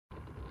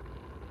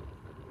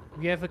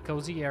We have a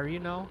cozy area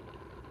now.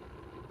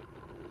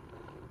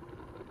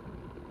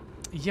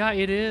 Yeah,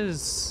 it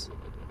is.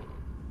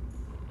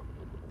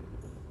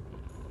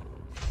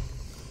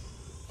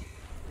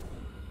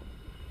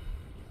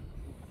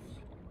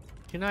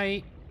 Can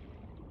I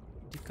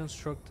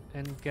deconstruct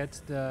and get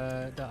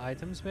the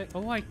items back?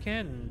 Oh, I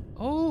can.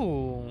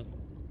 Oh.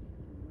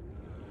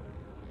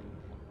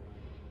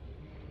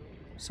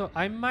 So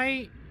I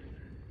might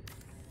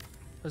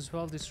as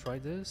well destroy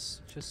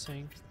this. Just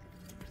saying.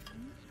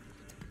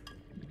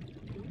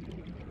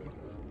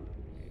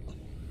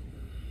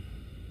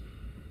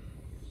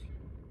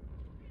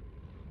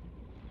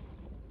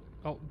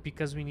 Oh,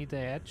 because we need the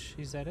edge.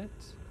 Is that it?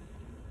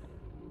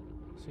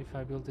 So if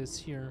I build this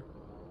here.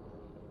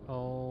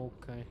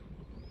 Okay.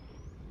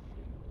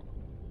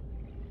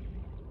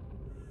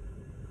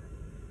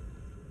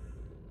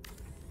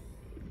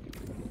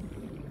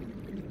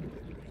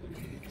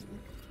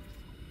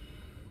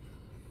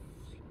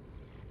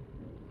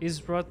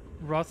 Is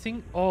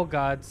rotting? Oh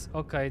god.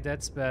 Okay,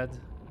 that's bad.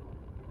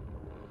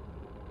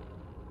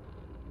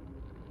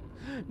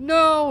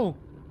 No!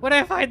 What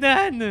have I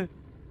done?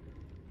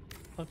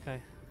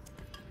 Okay.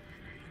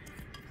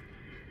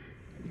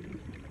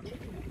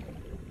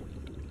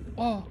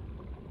 Oh!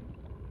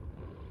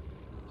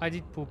 I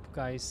did poop,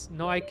 guys.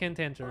 No, I can't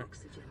enter.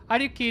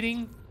 Are you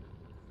kidding?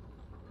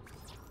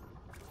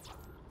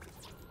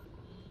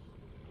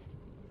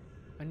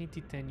 I need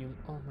titanium.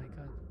 Oh my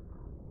god.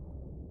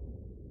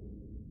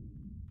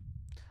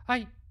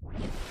 Hi!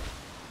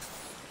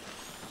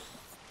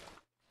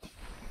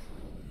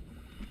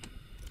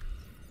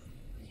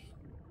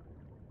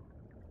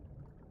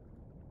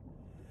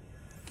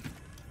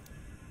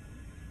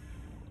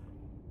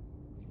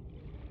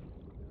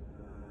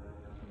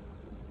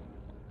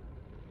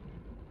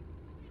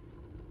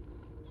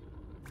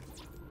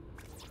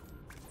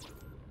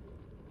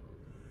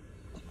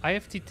 I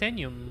have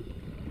titanium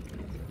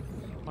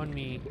on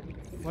me.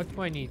 What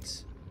do I need?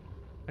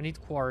 I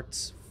need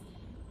quartz.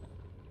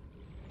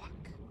 Fuck.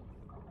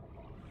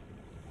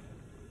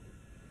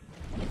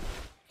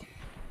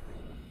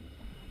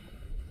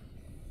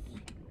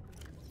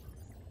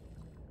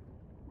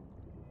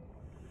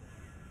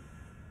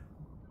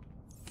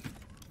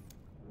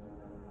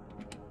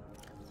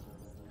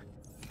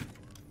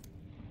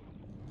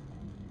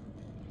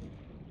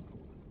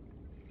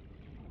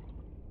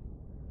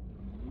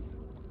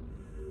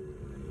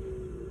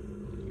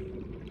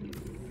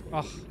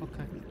 Oh,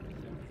 okay.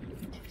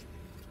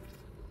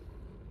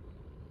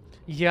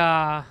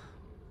 Yeah.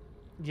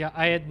 Yeah,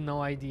 I had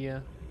no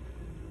idea.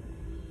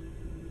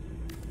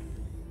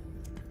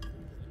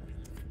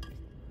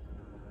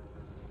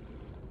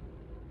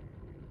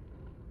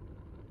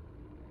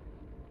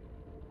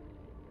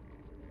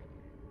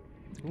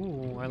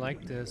 Ooh, I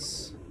like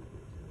this.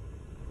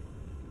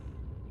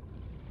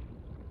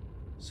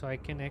 So I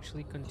can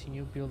actually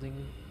continue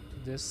building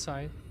to this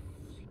side.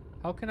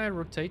 How can I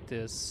rotate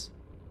this?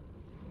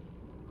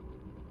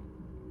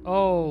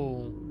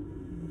 Oh.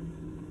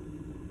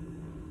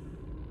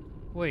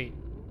 Wait.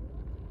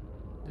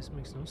 This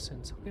makes no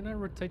sense. How can I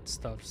rotate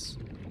stuffs?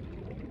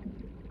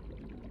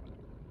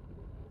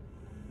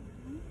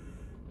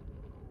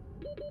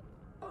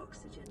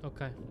 Oxygen.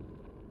 Okay.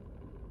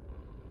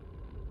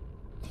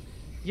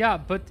 Yeah,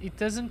 but it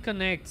doesn't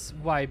connect.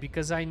 Why?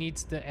 Because I need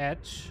the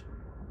edge.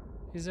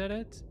 Is that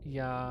it?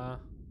 Yeah.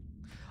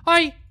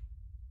 Hi!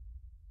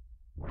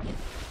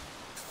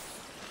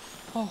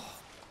 Oh.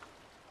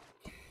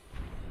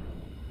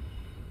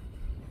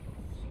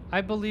 I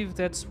believe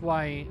that's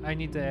why I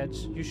need the edge.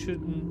 You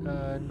shouldn't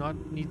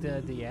not need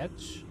the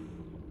edge.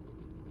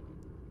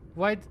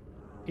 Why?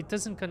 It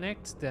doesn't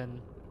connect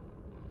then.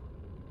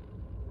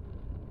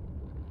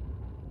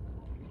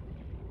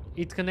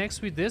 It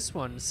connects with this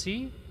one,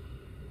 see?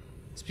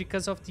 It's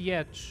because of the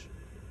edge.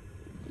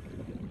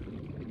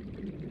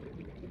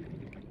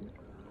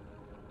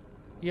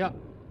 Yeah.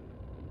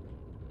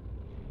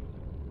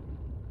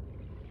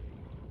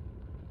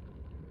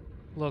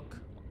 Look.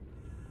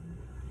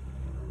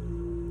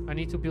 I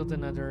need to build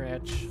another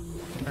edge,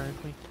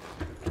 apparently.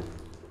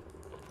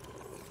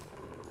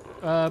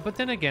 But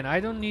then again, I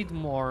don't need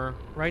more.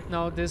 Right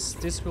now,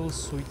 this will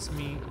suit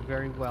me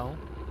very well.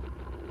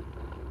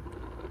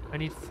 I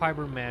need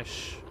fiber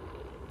mesh.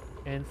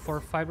 And for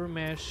fiber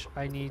mesh,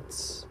 I need...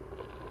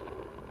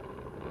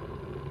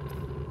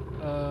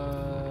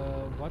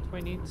 what do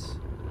I need?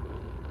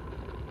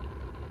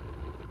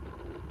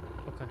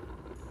 Okay.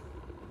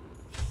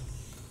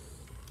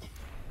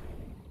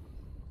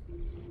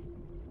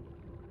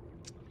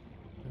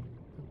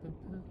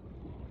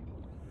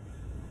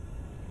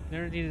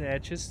 Never needed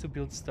edges to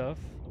build stuff.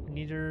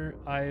 Neither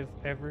I've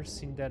ever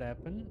seen that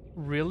happen.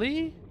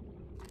 Really?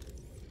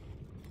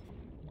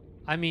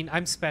 I mean,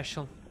 I'm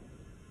special.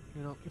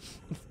 You know.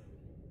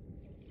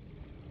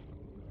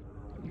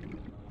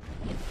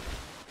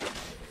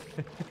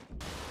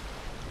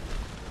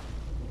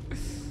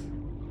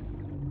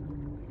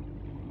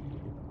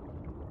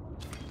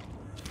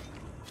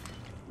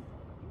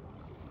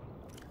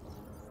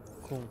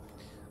 Cool.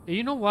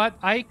 You know what?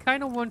 I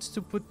kind of want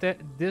to put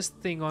this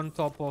thing on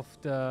top of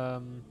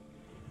the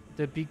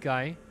big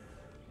guy.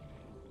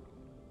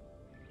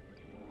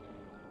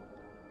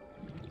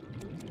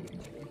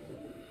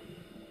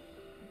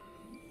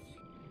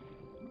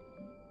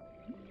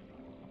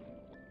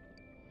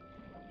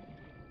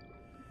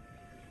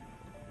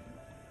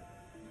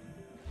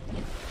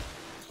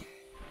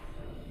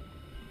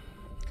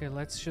 Okay,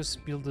 let's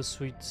just build the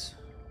suite.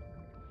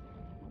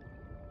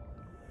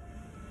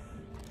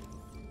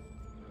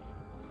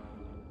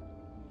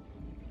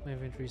 My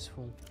inventory is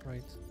full,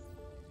 right?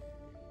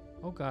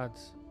 Oh god.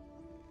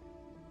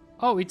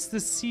 Oh, it's the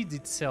seed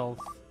itself.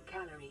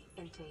 Calorie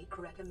intake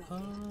recommended.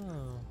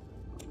 Oh.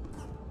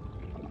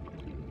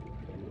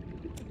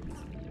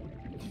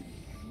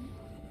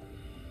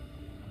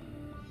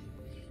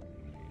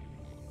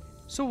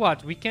 So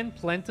what? We can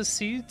plant the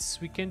seeds?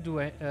 We can do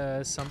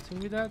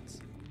something with that?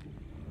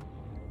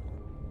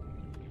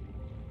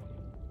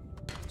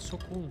 So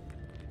cool.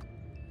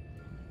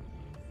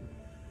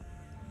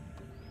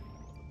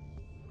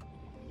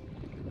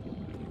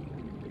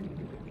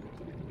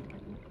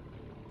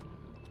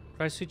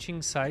 Try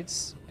switching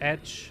sides,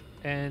 edge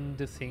and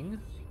the thing.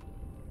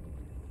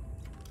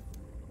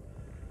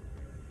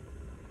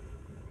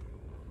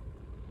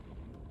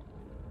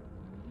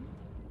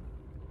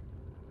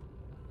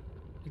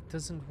 It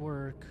doesn't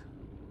work.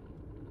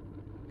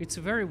 It's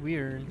very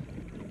weird.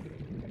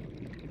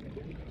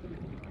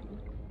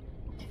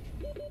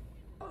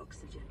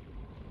 Oxygen.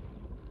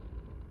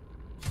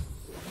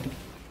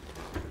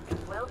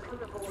 Welcome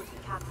aboard,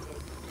 Captain.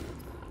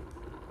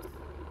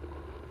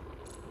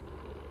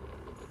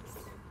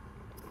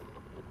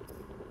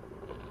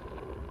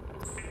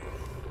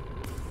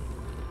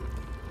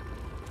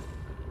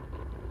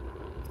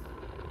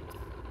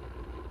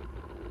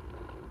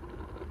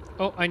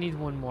 Oh, I need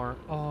one more.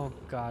 Oh,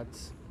 God.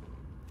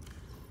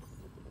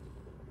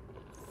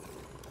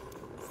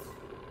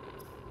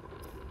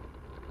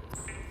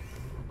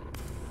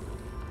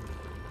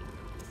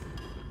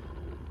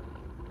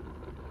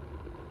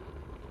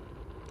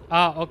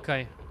 Ah,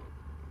 okay.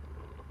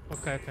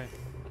 Okay.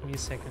 Give me a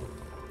second.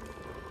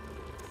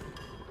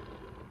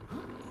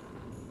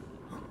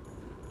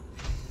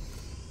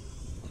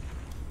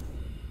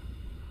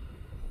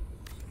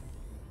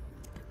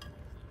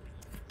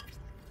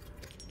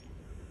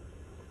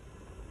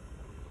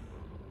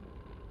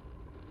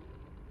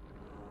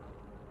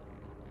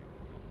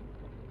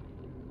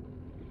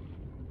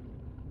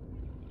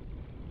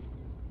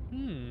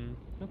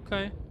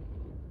 Okay.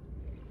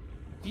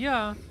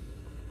 Yeah.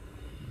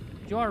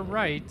 You are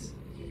right.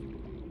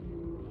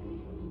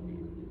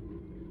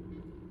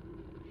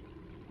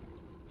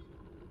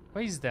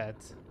 What is that?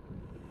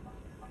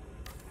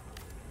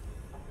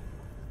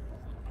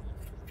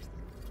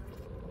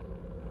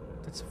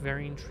 That's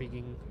very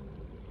intriguing.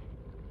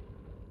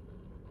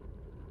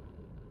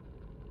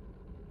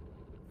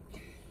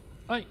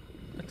 Ai,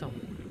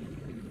 attends.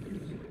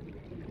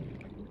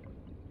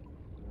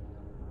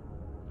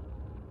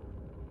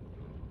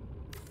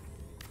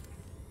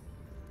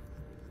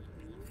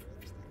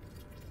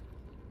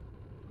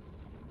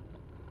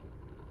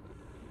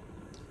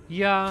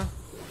 Yeah.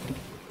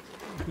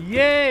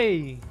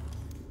 Yay!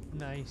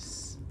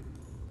 Nice.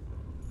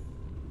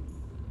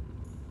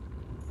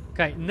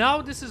 Okay,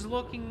 now this is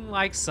looking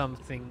like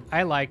something.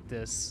 I like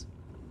this.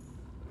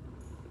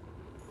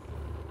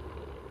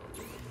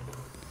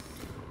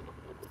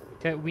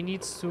 Okay, we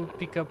need to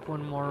pick up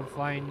one more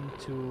vine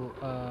to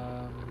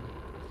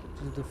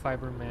do the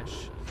fiber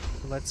mesh.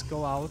 So let's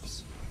go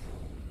out.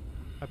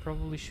 I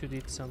probably should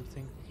eat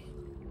something.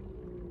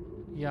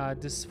 Yeah,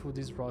 this food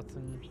is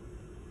rotten.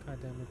 God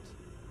damn it.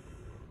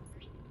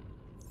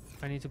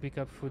 I need to pick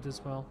up food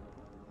as well.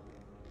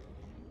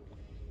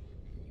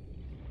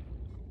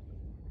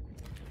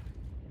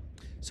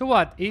 So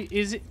what? It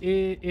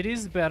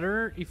is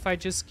better if I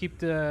just keep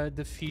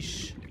the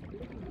fish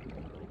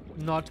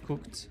not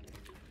cooked.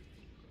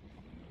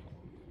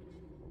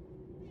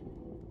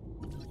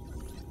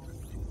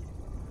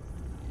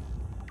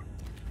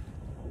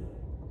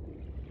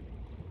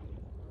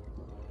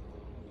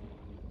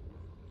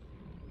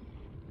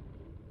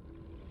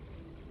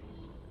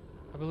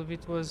 I believe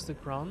it was the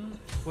ground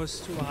was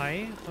too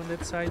high on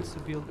that side to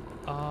build.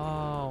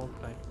 Oh,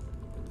 okay.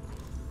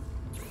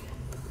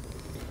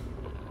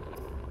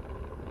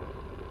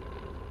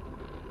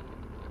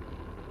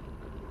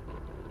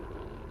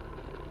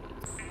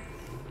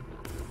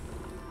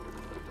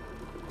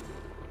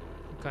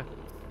 Okay.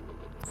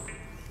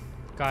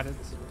 Got it.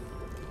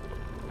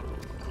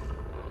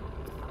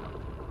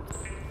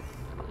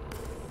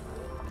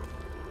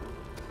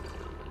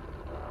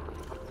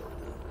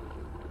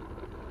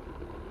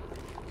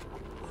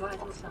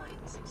 Vital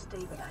signs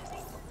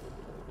stabilizing.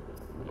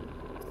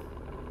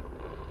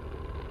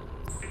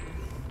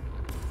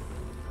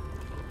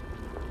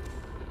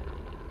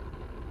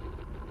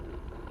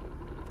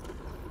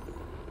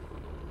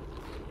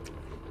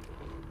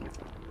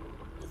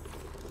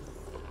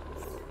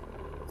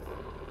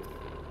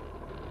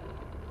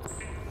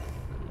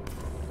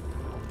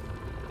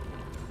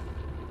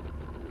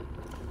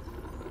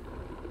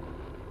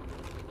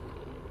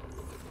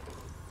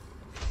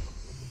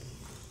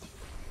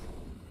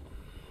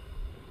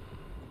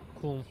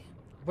 Cool.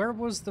 Where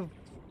was the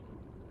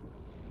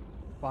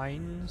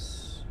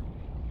vines?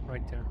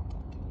 Right there.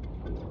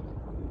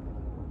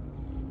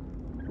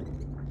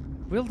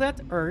 Will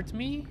that hurt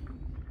me?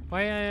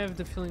 Why I have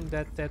the feeling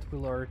that that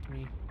will hurt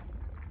me.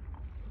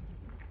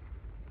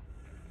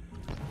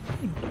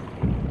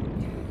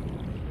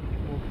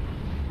 Whoop.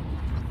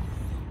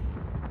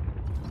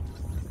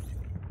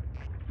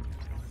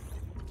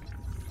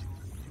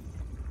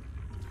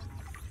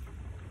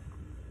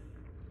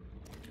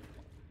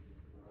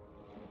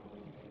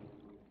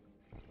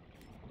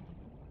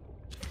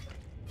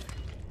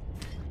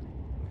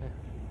 Okay,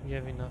 we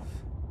have enough.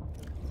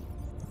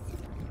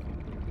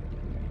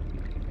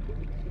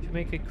 If you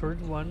make a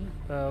curd one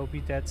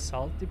with that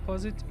salt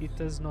deposit, it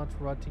does not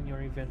rot in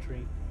your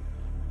inventory.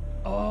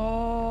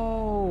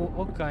 Oh,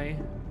 okay.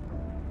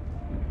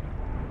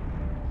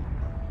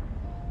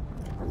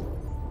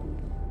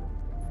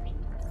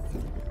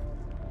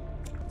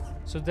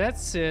 So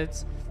that's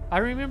it. I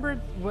remember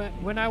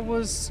when I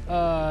was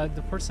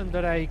the person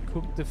that I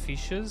cooked the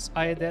fishes,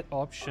 I had that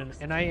option,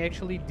 and I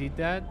actually did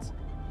that.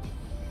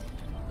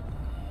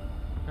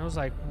 I was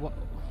like,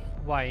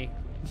 why?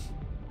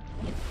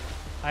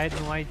 I had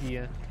no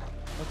idea.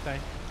 Okay.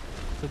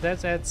 So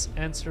that's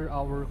answer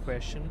our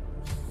question.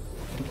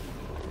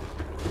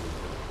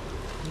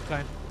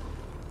 Okay.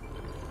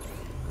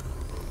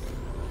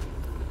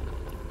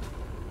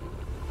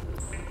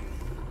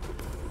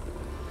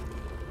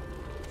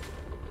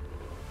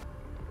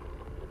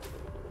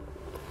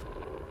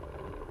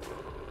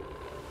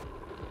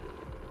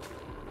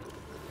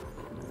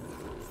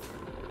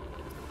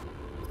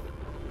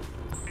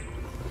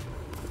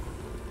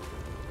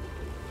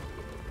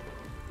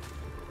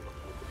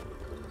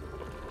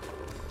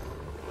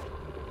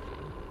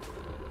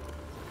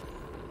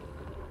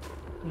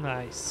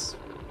 Nice.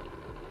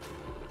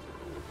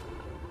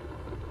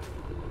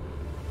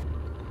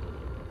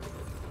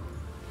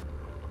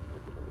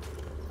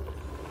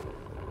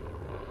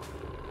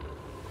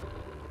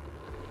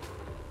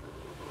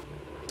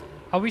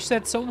 I wish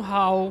that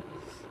somehow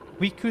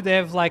we could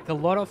have like a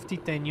lot of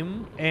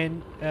titanium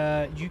and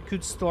you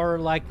could store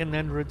like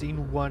 100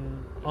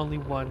 in only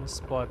one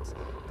spot.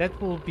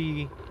 That will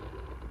be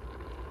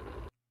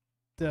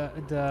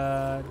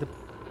the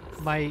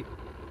my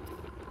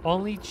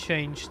only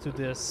change to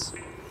this.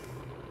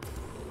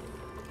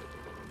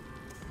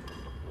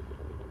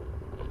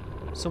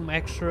 Some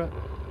extra.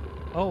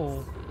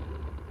 Oh,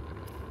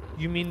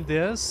 you mean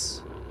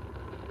this?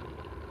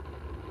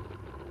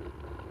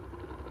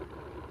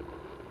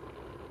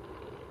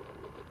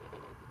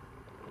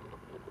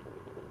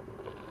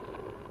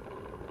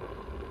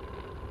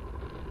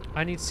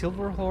 I need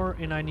silver ore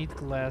and I need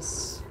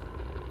glass.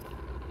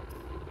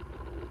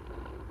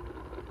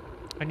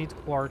 I need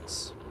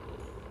quartz.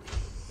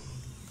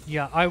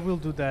 Yeah, I will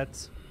do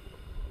that.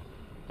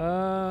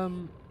 Let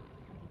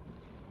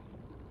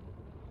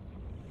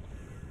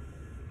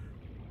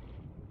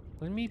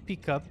me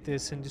pick up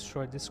this and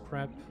destroy this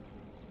crap.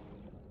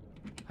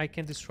 I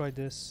can destroy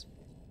this.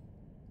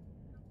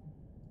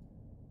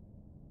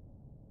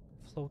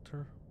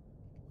 Floater.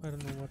 I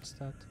don't know what's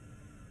that.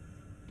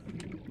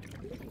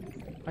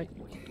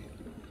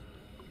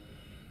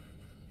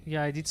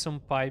 Yeah, I did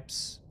some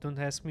pipes. Don't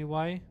ask me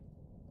why,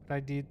 but I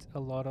did a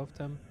lot of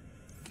them.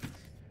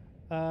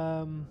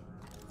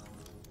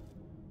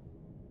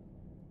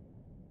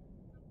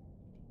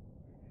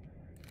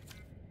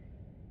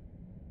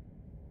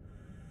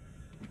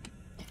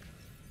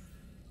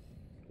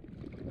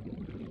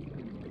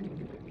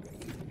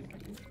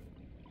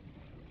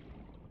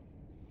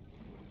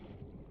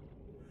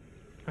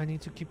 I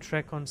need to keep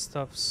track on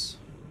stuffs.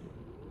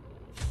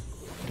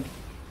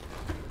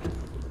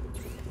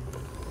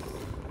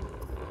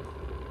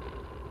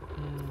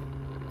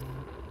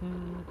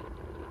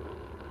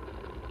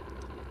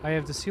 I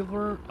have the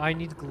silver. I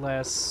need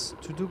glass.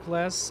 To do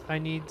glass, I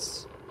need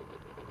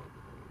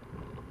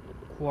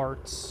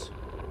quartz.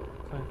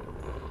 Okay.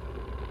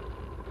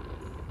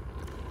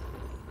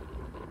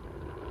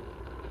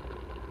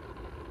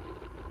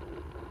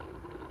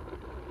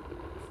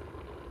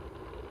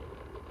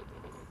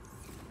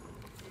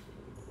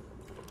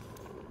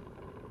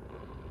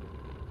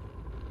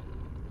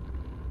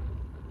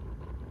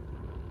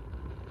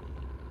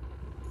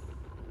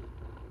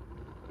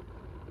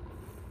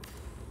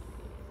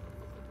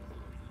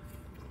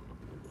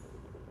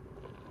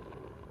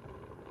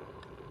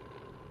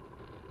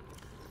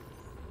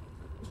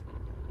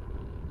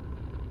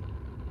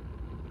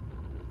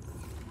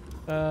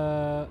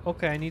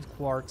 Okay, I need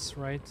quartz,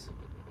 right?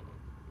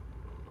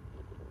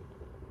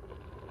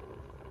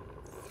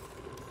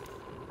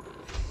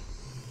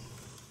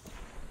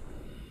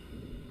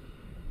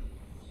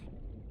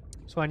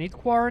 So I need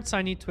quartz,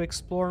 I need to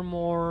explore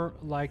more,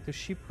 like the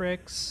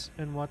shipwrecks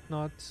and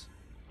whatnot.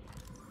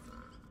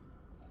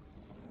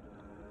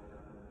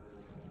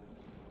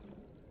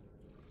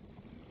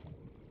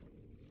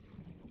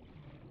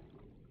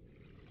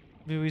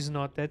 View is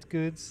not that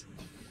good.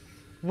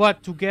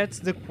 What, to get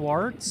the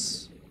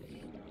quartz?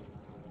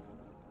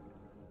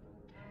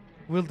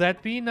 Will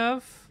that be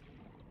enough?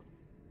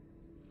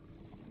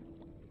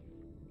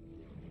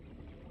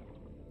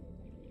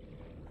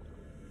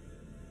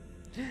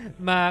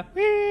 Ma,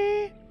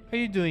 how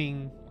you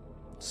doing?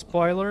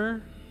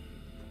 Spoiler.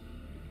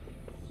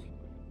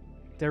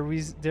 There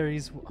is.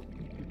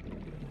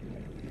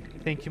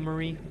 Thank you,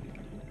 Marie.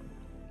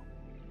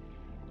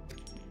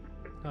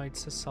 Oh,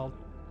 it's a salt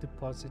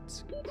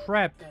deposit.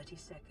 Crap. 30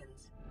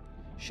 seconds.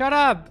 Shut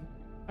up!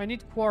 I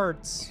need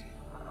quartz.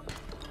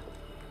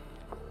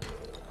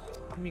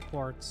 Give me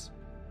quartz.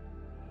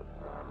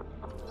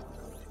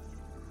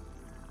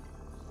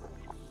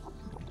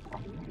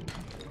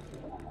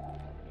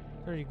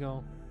 There you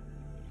go.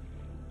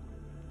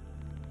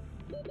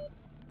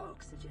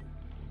 Oxygen.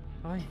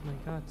 Oh my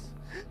god.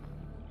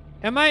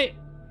 Am I...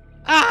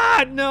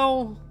 Ah,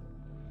 no!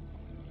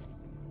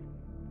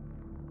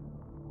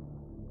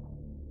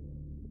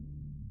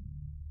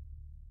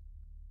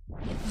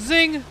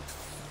 Zing!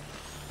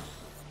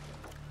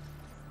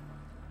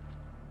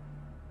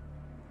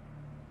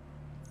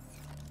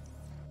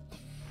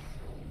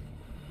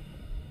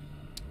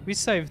 We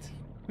saved.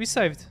 We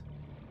saved.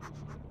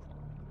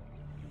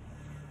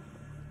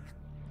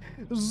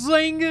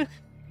 Zing!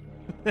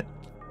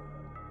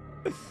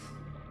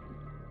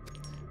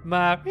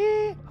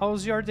 Marie,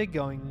 how's your day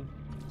going?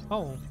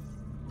 Oh.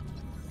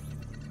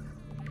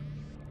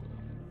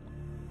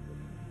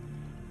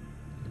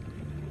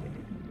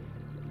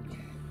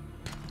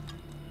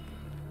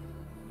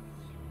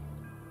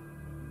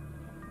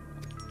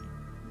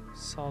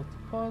 Salt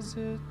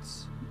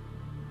deposits.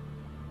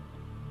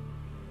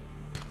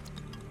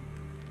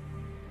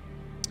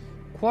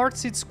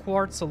 Quartz, it's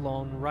quartz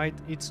alone, right?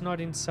 It's not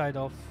inside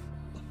of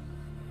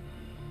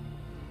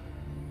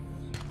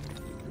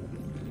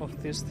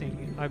this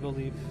thing, I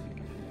believe.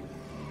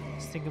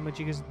 This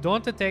thingamajiggas.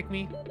 Don't attack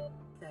me.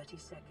 30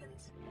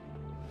 seconds.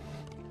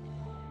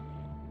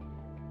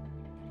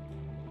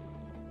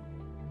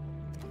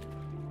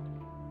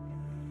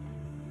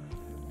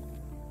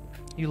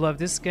 You love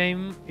this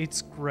game?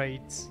 It's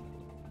great.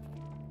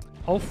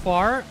 How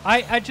far?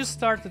 I just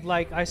started,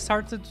 like, I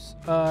started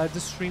the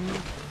stream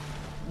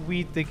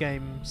with the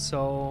game,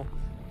 so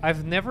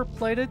I've never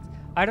played it.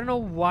 I don't know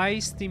why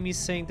Steam is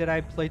saying that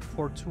I played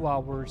for 2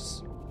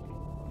 hours.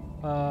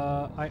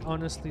 I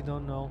honestly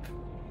don't know.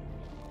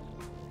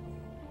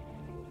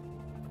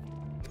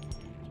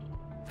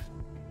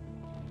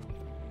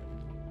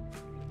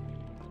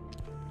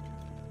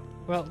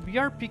 Well, we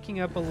are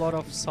picking up a lot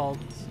of salt.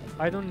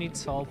 I don't need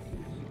salt.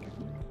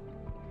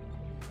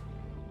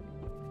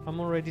 I'm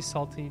already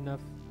salty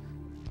enough.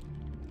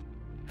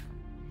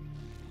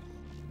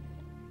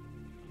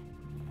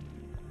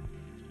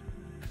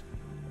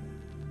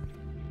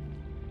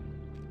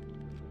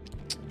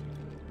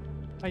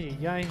 Ay,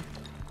 ay, ay.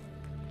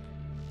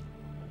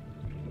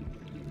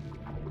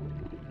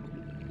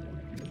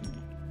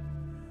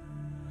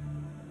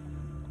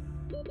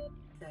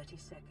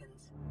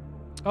 Seconds.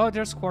 Oh,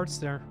 there's quartz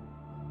there.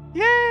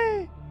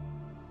 Yay!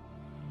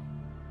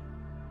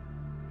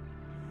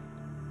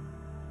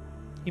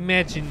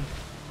 Imagine,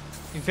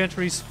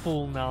 inventory is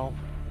full now.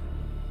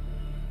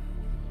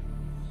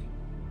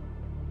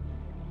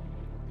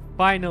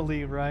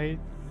 Finally, right?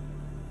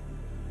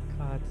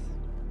 God.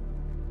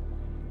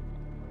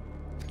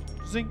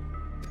 Zing.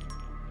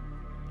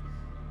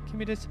 Give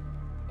me this.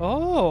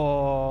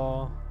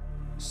 Oh,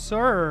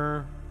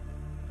 sir.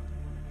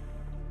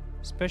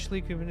 Special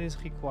equipment is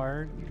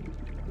required.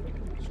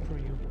 Screw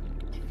you.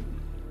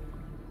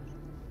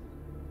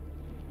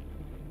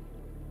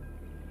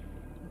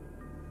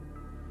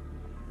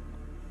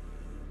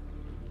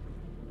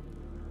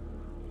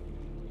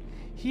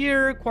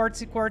 Here,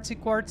 quartzy, quartzy,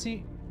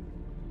 quartzy.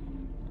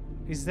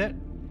 Is that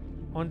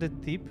on the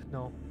tip?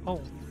 No.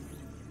 Oh.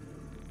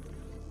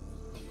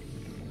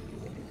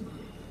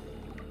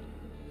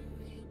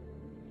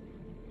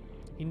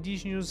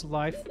 Indigenous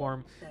life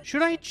form.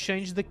 Should I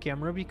change the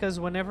camera? Because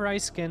whenever I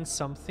scan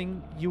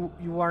something, you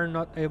are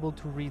not able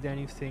to read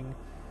anything.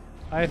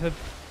 I have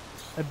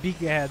a big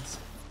head.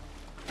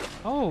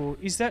 Oh,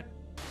 is that...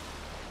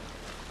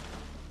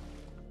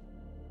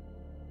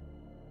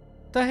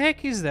 The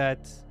heck is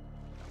that?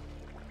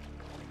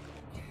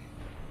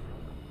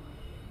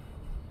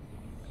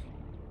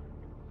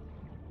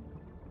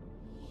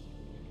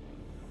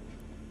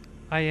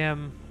 I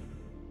am...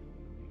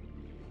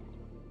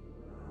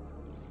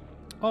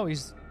 Oh,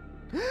 is...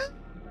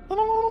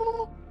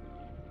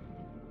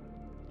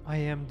 I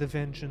am the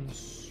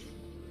vengeance.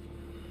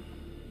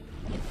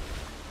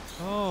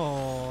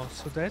 Oh,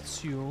 so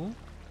that's you.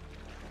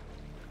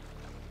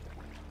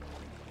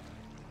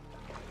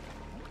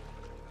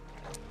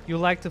 You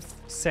like the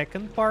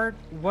second part?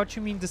 What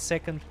you mean the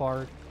second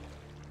part?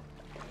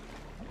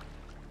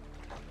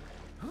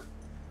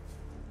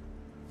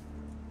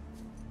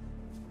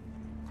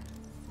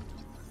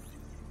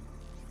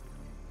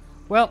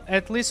 Well,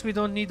 at least we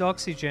don't need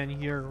oxygen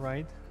here,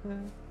 right?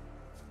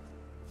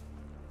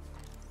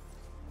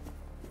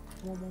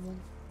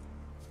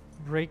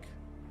 Break.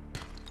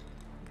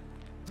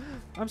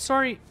 I'm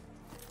sorry.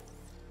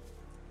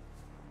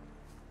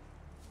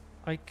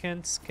 I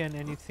can't scan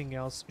anything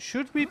else.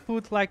 Should we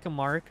put like a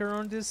marker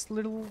on this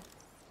little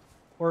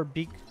or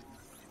big?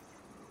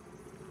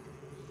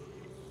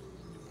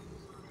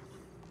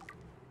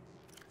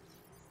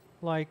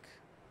 Like...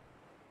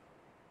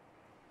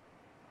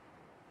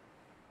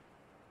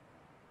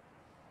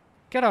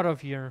 Get out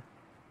of here.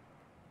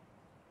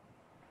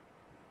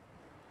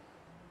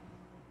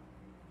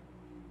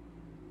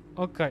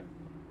 Okay.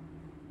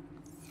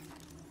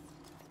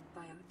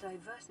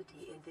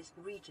 Biodiversity in this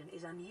region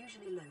is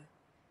unusually low.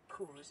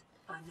 Cause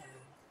unknown.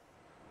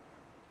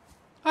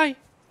 Hi.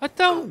 A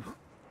town.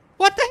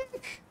 What the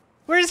heck?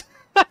 Where's...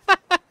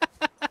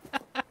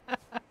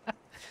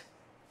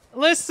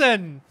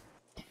 Listen.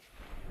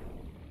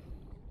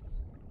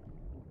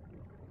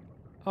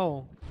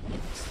 Oh.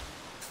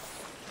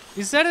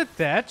 Is that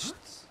attached?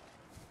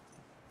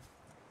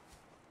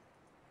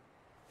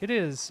 It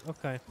is.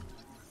 Okay.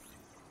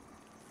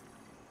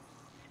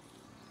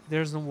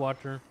 There's no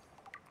water.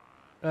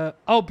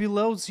 Oh,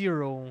 below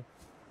 0.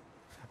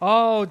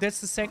 Oh,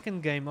 that's the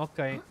second game.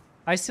 Okay.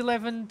 I still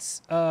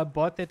haven't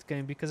bought that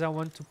game because I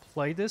want to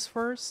play this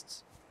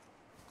first.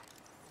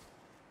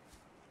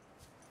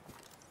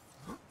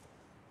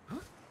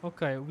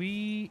 Okay,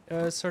 we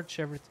search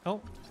everything.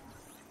 Oh.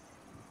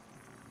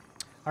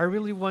 I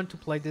really want to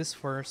play this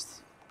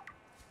first.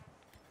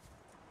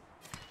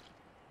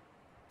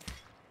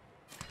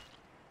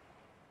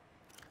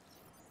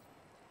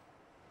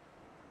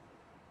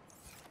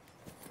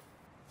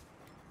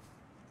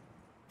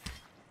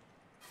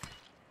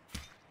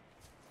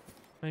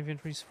 My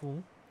inventory is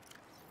full.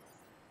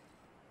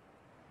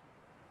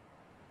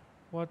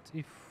 What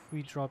if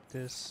we drop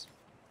this?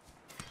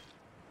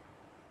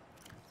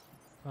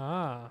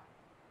 Ah.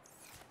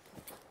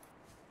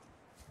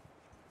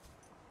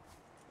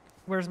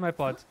 Where's my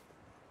pod?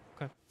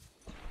 Okay.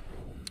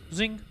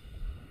 Zing.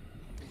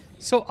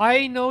 So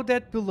I know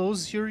that below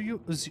zero,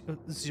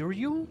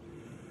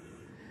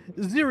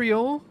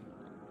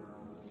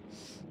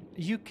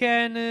 you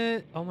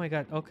can... oh my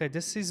god. Okay,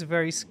 this is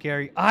very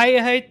scary. I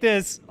hate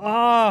this.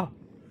 Ah.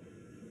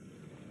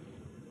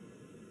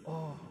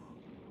 Oh.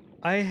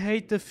 I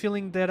hate the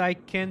feeling that I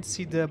can't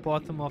see the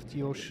bottom of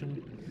the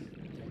ocean.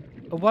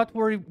 What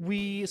were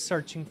we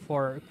searching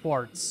for?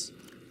 Quartz.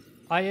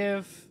 I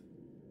have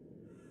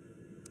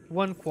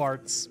 1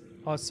 quartz.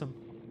 Awesome.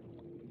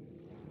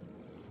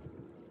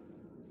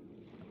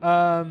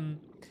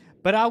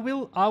 But I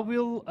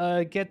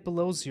will get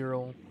below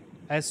 0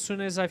 as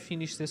soon as I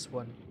finish this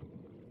one.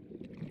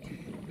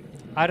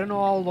 I don't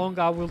know how long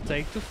I will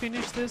take to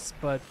finish this,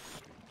 but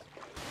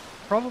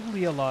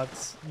probably a lot,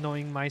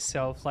 knowing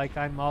myself. Like,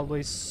 I'm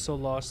always so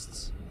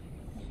lost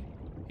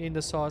in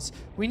the sauce.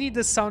 We need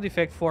the sound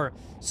effect for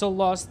so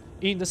lost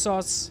in the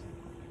sauce.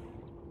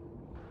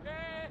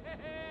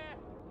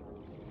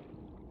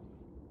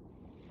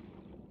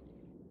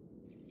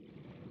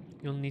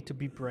 You'll need to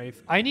be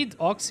brave. I need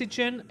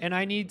oxygen and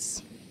I need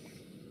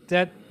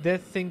that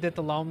thing that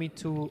allow me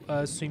to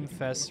swim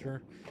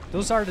faster.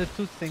 Those are the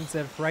 2 things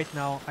that right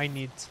now I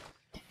need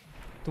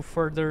to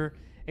further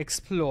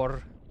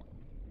explore.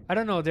 I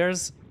don't know,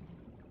 there's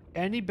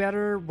any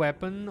better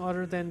weapon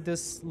other than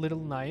this little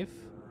knife?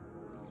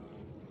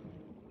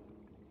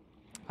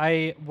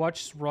 I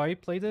watched Roy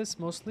play this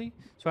mostly,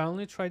 so I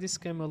only tried this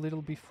game a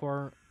little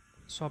before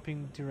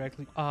swapping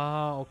directly.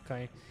 Ah,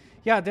 okay.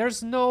 Yeah,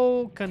 there's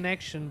no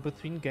connection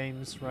between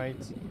games, right?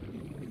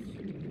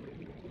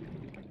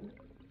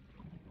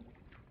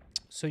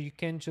 So you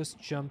can just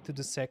jump to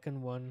the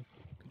second one.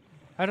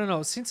 I don't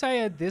know, since I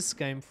had this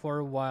game for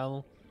a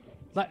while,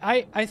 like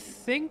I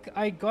think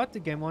I got the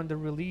game on the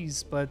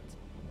release, but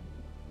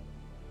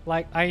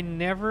like I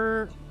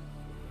never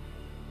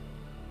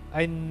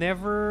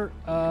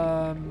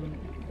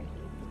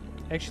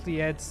actually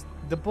had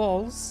the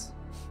balls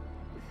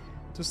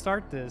to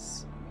start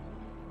this.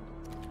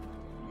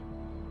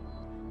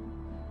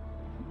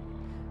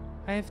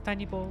 I have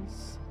tiny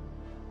balls.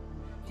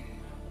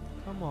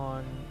 Come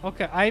on.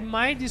 Okay, I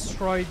might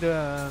destroy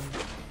the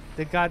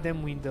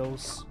goddamn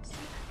windows.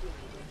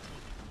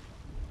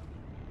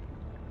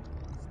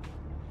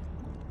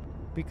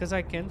 Because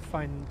I can't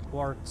find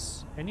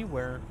quartz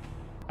anywhere.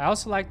 I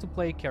also like to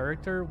play a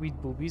character with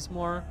boobies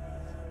more.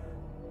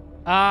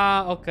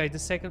 Ah, okay, the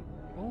second...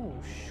 Oh,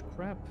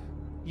 crap.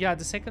 Yeah,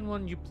 the second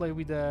one you play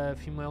with a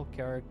female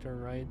character,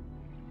 right?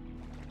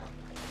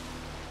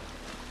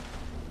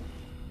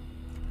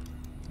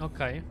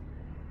 Okay.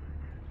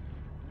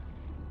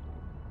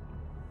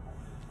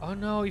 Oh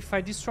no, if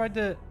I destroy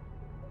the...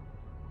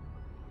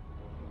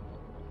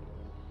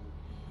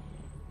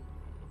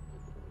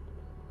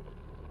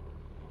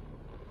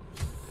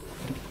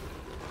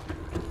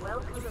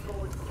 Welcome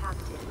aboard,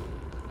 Captain.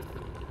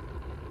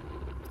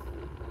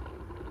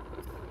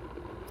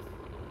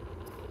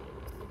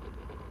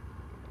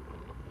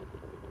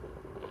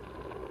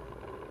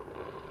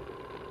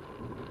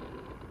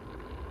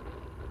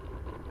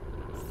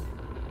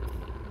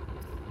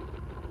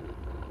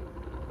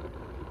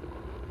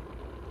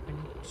 I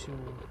need to...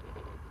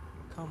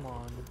 Come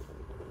on.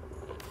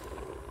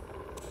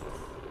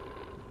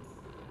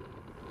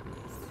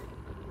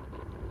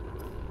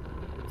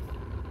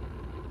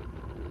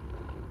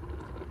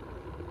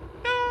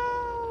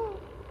 No!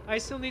 I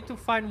still need to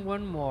find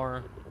one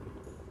more.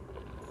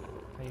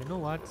 Okay, you know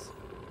what?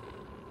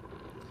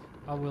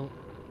 I will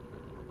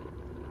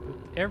put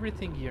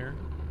everything here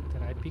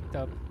that I picked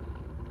up.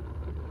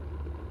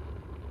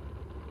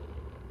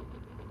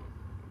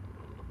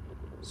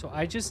 So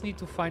I just need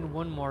to find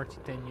one more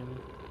titanium.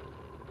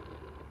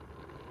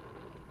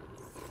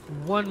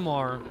 One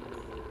more.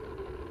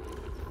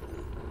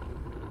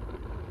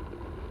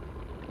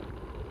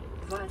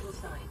 Vital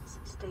signs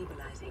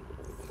stabilizing.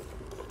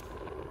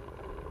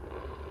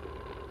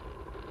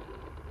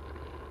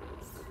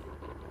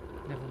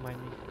 Never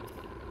mind me.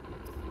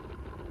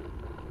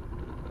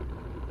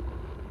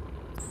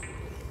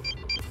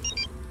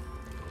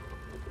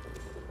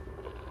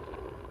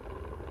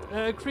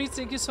 Chris,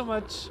 thank you so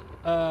much.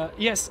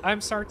 Yes,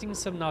 I'm starting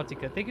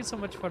Subnautica. Thank you so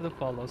much for the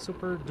follow.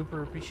 Super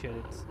duper appreciate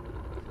it.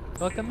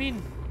 Welcome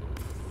in.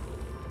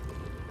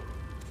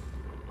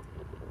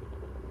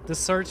 The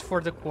search for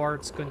the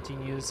quartz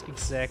continues.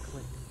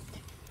 Exactly.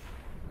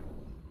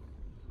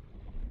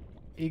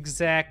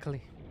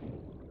 Exactly.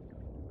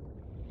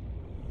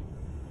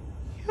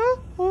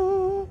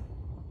 Yoo-hoo.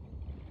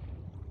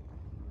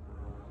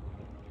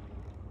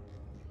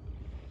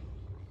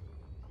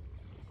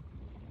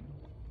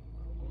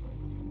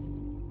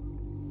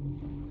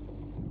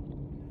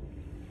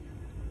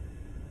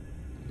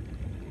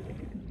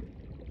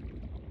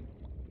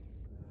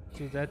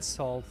 Dude, that's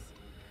salt.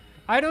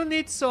 I don't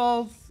need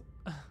salt.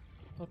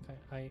 Okay,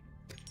 I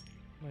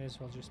might as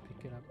well just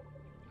pick it up.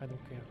 I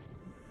don't care.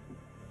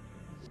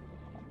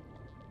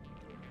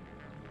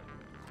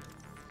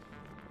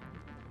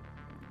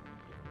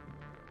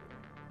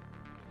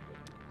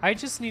 I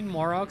just need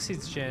more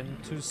oxygen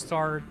to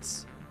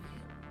start.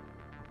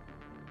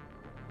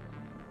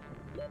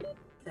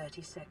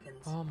 30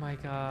 seconds. Oh my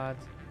god.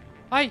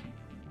 Ay!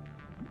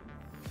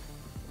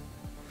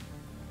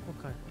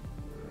 Okay.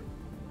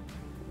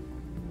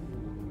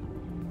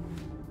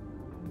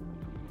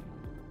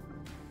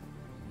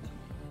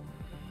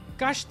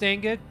 Gosh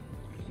dang it.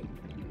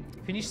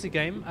 Finish the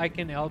game. I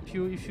can help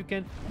you if you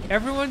can.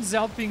 Everyone's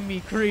helping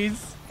me,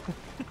 Chris.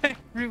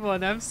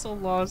 Everyone, I'm so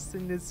lost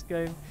in this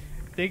game.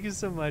 Thank you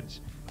so much.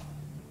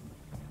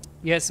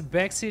 Yes,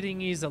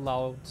 backseating is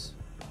allowed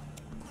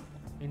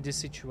in this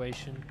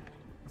situation.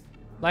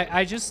 Like,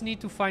 I just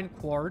need to find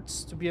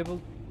quartz to be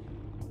able...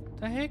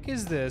 The heck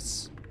is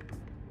this?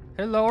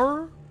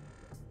 Hello?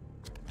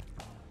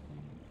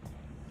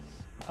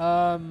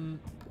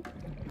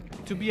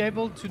 To be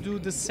able to do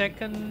the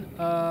second...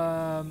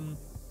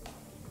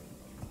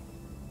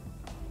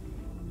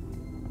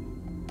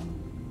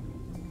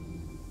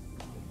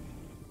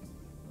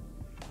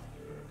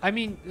 I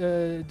mean,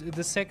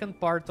 the second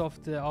part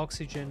of the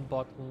oxygen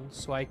bottle,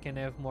 so I can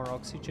have more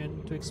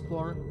oxygen to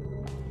explore.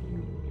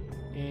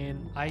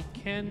 And I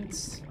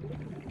can't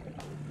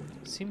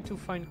seem to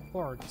find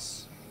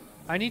quartz.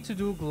 I need to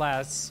do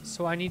glass,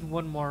 so I need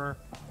one more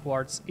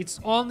quartz. It's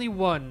only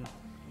one.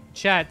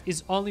 Chat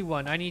is only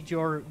one. I need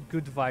your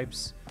good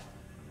vibes.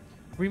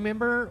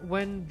 Remember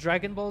when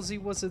Dragon Ball Z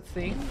was a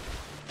thing?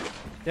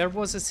 There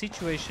was a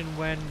situation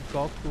when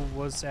Goku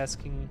was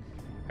asking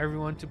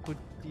everyone to put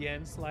the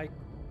ends like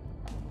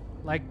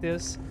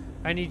this.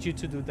 I need you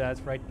to do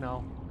that right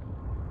now.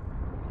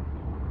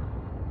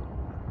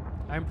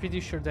 I'm pretty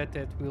sure that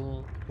that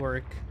will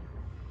work.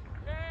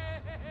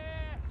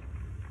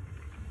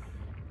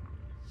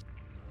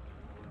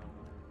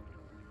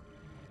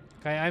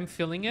 Okay, I'm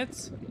feeling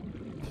it.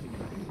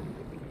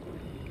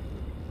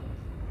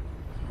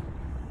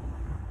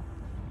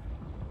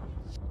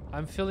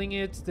 I'm feeling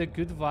it, the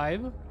good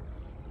vibe. What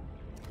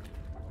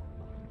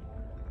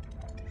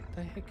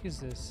the heck is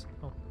this?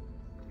 Oh.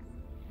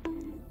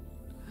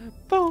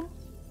 Boom!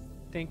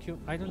 Thank you.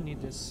 I don't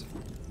need this.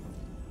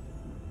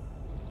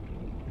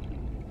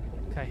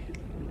 Okay.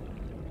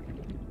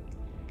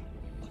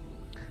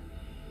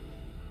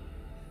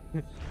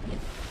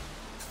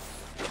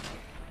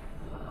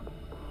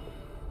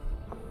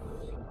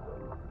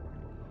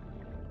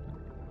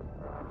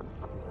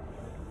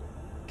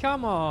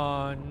 Come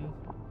on.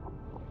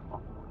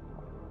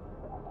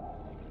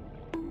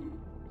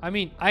 I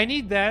mean, I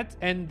need that,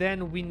 and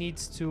then we need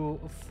to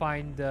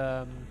find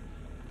the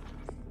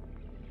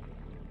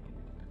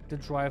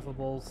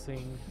drivable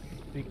thing,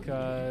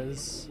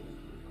 because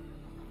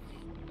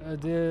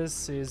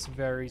this is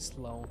very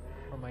slow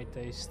for my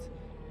taste.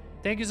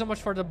 Thank you so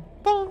much for the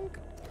bonk.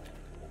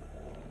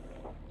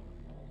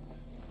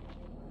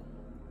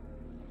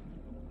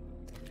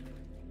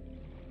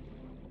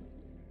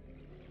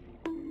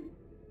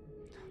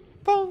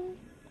 Bonk.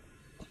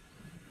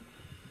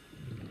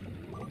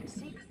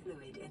 Seek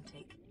fluid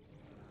intake.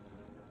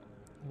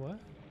 What? What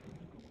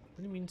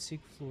do you mean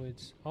seek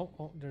fluids? Oh,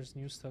 there's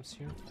new stuffs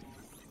here.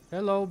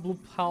 Hello, Blue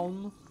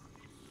Palm.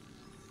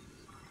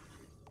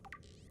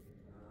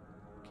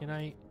 Can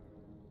I...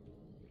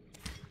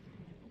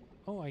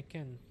 Oh, I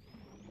can.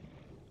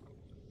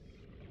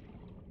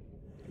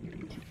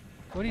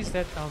 What is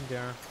that down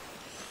there?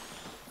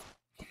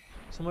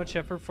 So much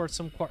effort for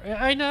some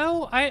I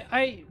know!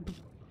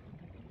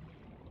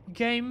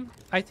 Game.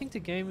 I think the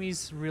game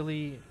is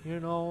really, you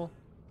know,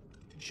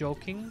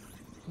 joking.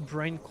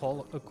 Brain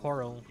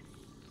coral.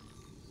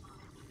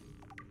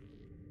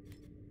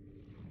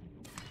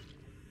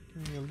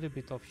 Give me a little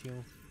bit of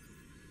you.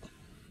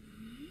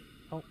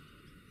 Oh.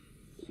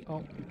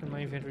 Oh, and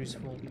my inventory is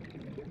full.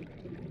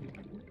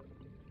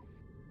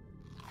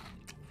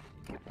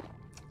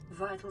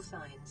 Vital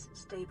signs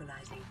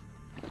stabilizing.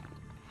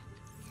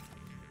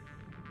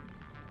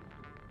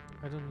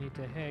 I don't need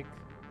the heck.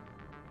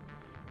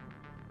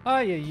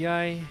 Ay ay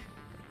ay.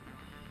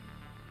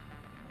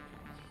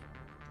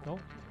 No.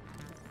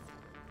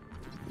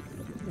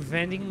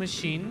 Vending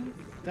machine.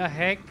 The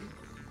heck?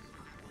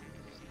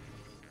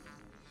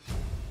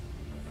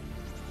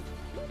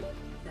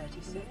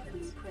 30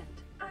 seconds. Print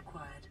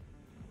acquired.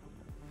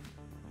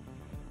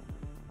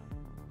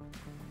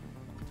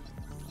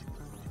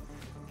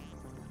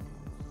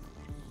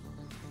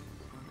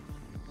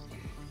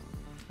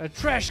 A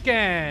trash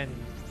can!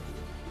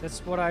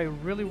 That's what I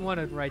really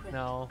wanted right Print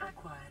now.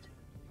 acquired.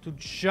 To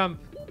jump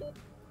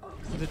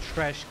to the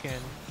trash can.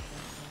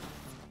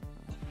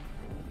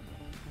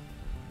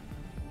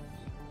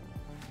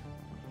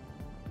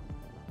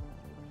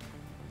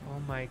 Oh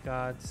my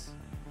god.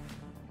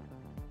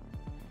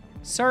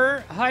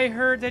 Sir, I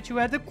heard that you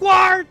had the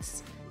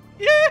quartz!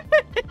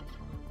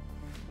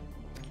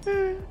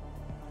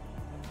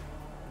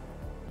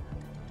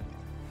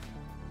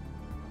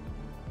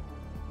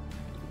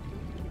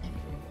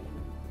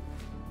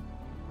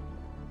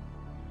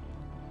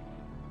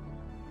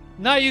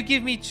 Now you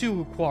give me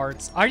 2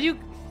 quartz. Are you...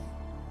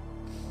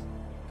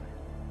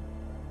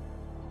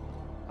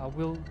 I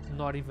will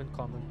not even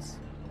comment.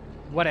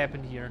 What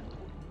happened here?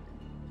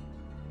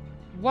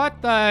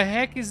 What the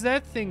heck is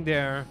that thing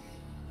there?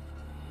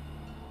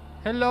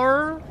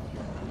 Hello?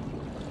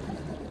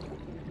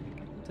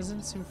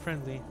 Doesn't seem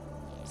friendly.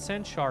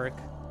 Sand shark.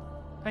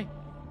 Hi.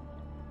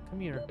 Come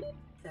here.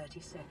 30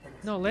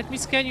 seconds. No, let me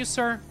scan you,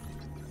 sir.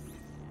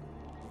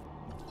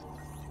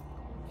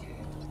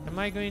 Am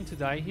I going to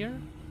die here?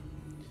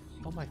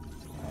 Oh my...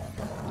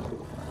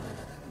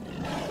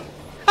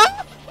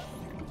 Ah!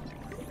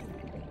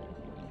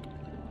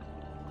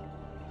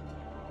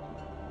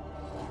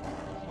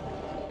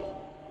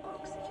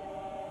 Oxygen.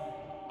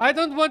 I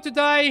don't want to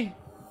die!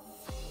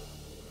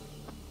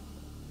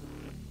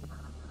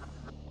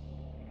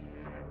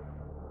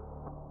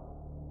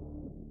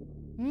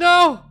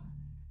 No!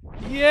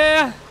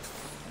 Yeah!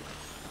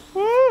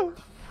 Woo!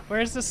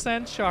 Where's the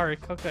sand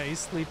shark? Okay, he's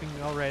sleeping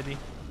already.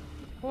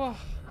 Oh.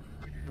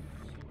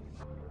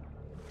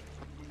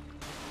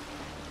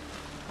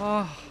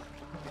 Oh,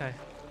 okay.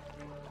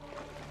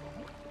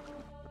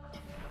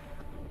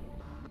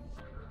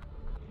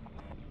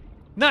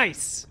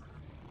 Nice!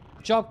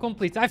 Job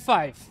complete. High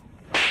five.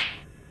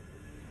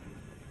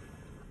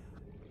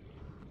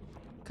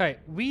 Okay,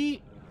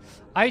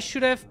 I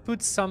should have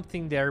put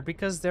something there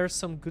because there's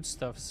some good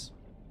stuffs.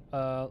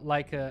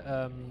 Like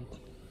a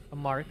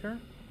marker.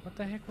 What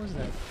the heck was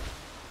that?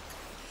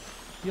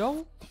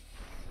 Yo?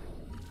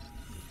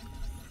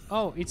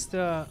 Oh, it's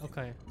the...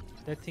 Okay.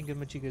 That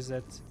thingamajig is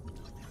that...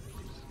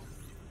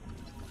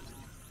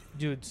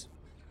 Dude,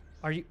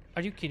 are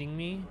you kidding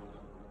me?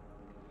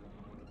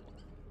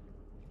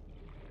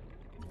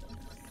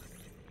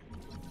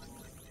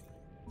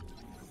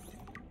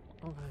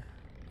 Okay.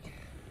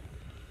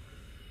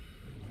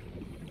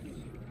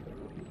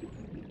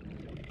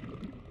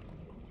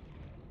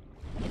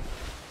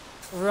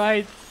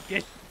 Right.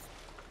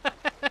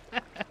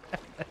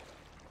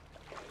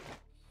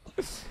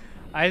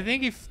 I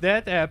think if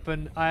that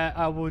happened,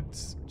 I would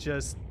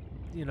just,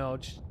 you know,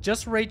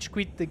 just rage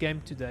quit the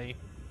game today.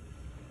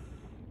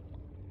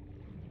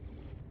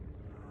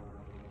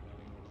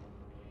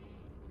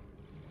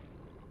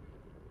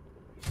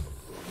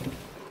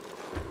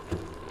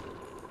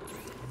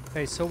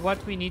 Okay, so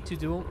what we need to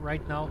do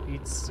right now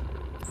is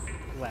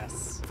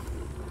less.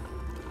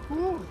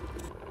 Woo.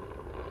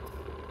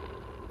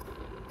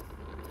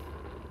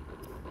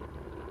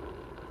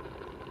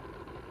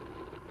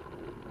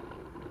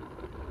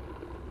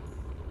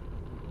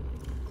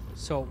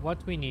 So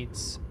what we need,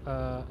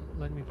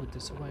 let me put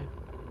this away.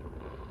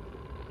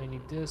 I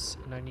need this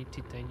and I need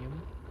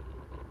titanium.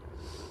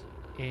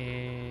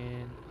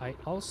 And I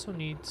also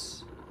need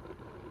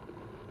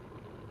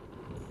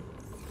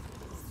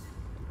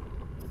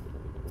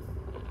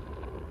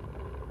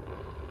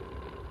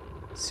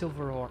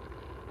silver ore.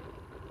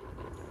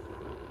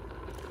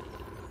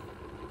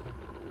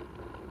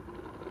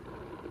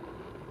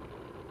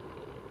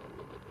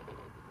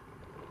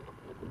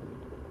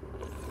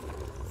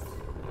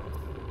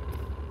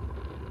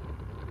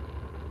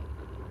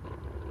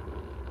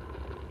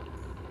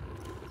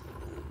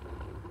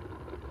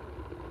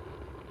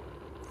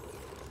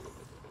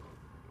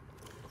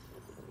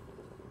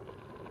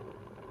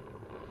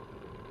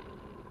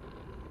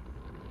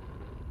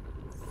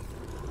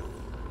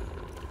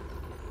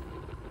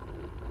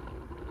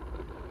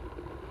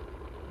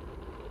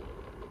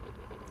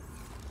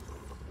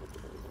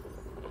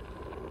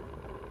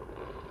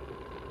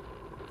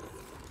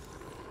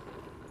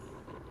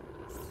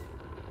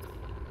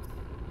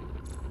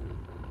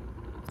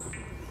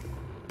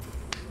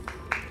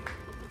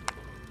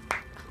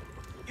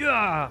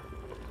 Yeah.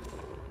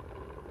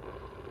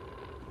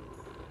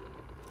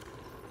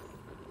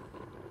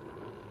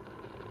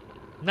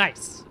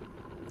 Nice.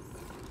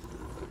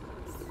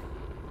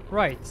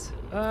 Right.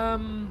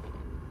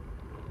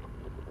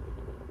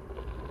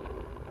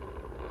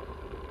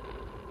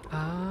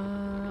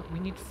 We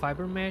need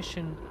fiber mesh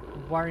and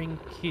wiring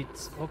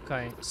kits.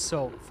 Okay,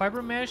 so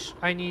fiber mesh,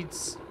 I need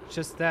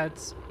just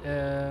that.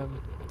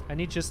 I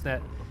need just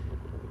that.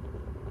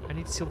 I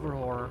need silver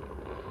ore.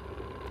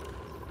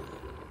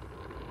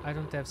 I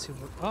don't have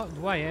silver. Oh,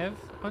 do I have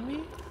on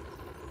me?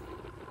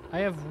 I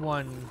have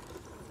one.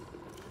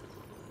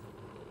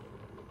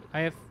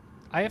 I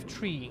have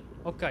 3.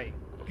 Okay,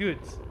 good.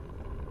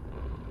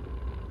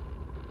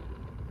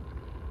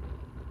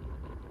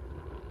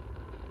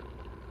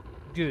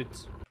 Good.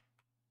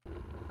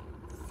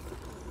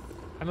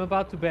 I'm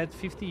about to bet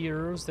 50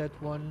 euros that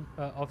one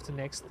of the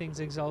next things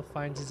Exile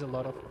finds is a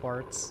lot of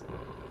quartz.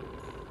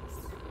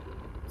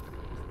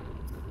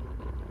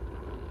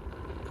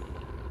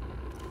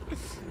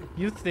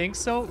 You think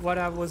so? What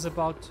I was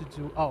about to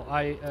do... Oh,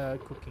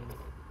 cooking.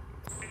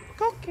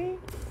 Cooking!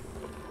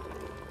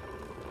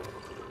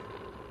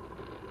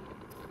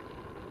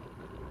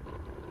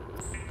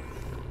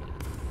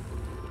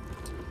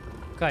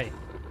 Okay.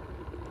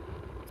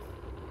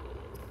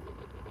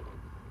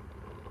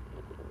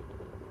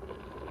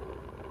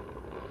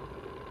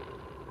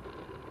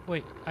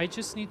 Wait, I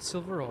just need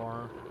silver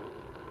ore.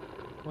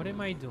 What am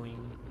I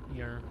doing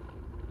here?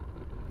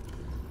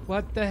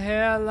 What the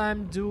hell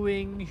I'm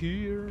doing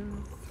here?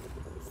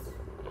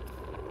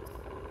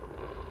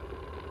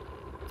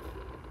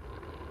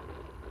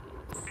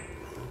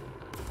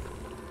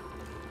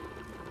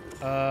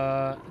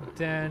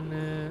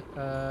 Then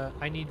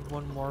I need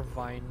one more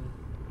vine.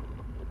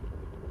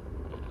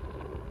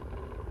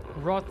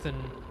 Rotten.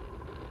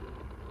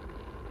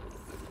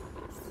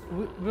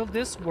 Will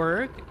this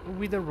work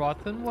with the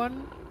rotten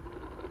one?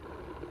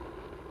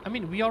 I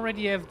mean, we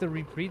already have the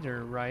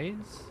rebreather, right?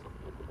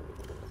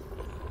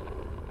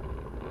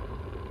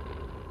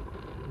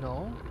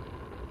 No?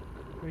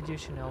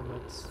 Radiation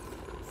helmets.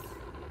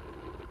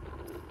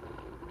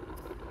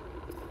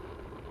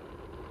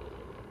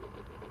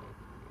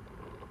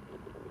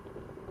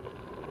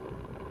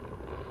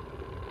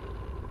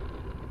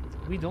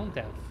 We don't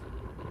have.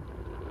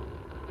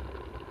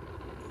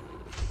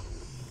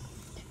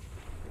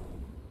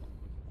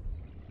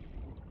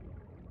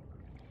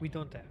 We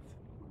don't have.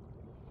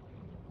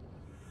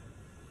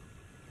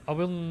 I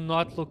will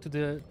not look to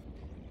the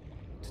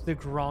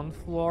ground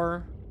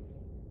floor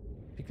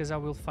because I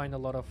will find a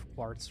lot of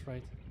quartz,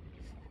 right?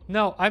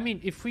 No, I mean,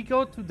 if we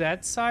go to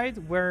that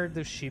side where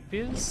the ship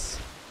is,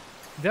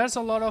 there's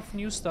a lot of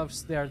new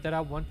stuffs there that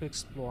I want to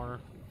explore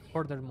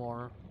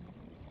furthermore.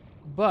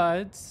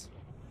 But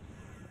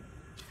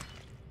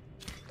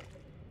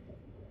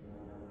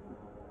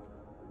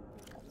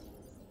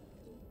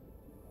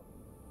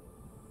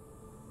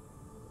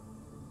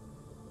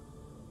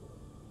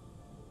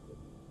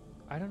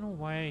I don't know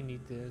why I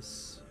need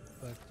this,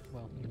 but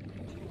well.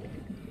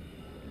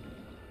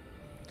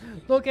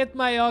 Look at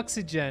my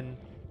oxygen.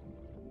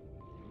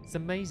 It's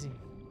amazing.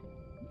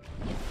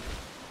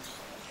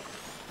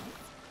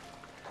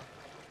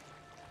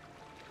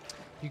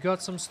 You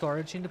got some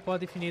storage in the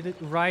pod if you need it,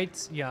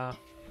 right? Yeah,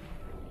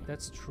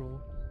 that's true.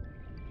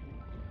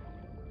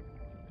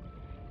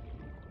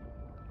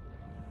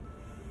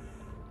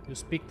 You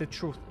speak the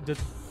truth. The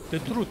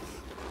truth.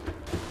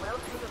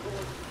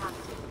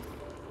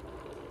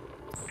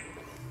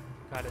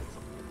 Got it.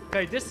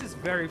 Okay, this is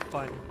very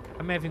fun.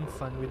 I'm having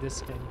fun with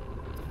this game.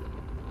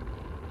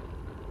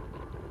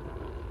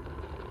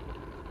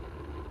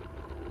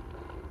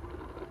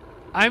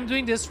 I'm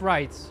doing this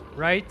right?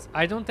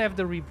 I don't have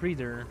the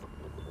rebreather.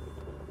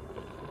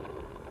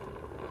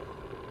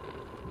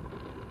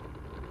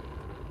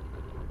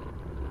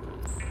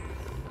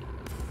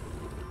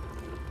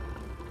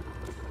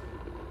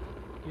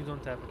 You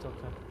don't have it,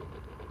 okay.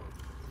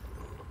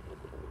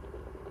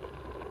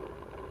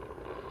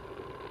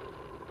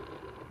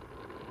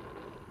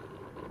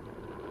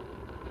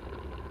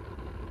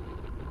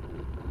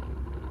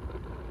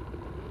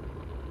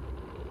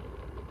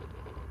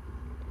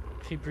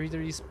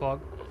 Rebreather is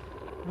bugged.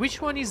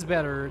 Which one is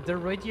better? The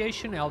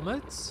radiation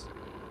helmets?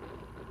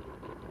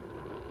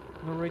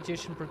 No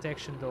radiation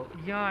protection though.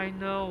 Yeah, I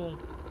know.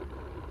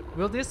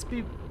 Will this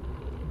be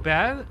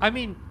bad? I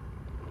mean,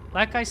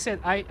 like I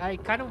said, I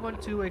kind of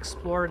want to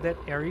explore that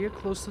area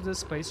close to the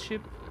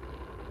spaceship.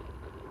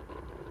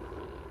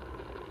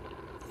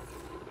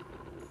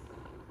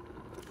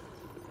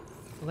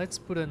 Let's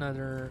put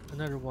another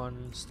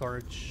one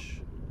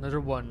storage. Another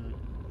one.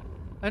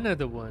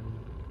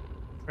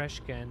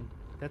 Trash can.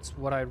 That's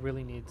what I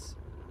really need.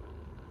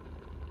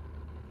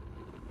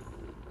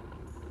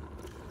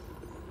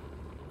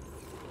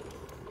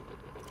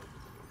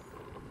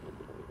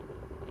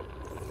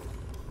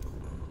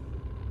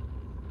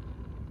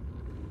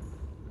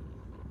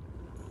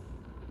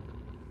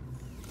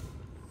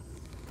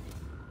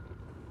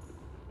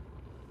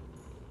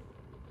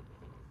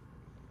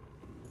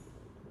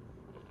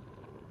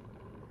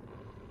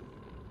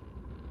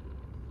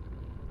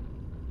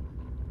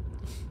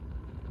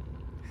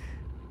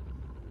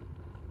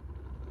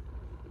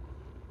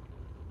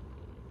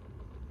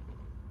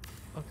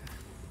 Okay.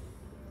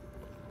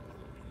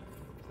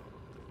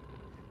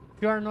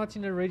 If you are not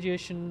in a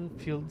radiation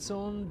field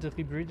zone, the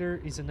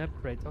rebreather is an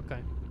upgrade. Okay.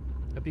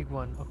 A big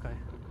one. Okay.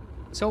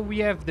 So we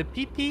have the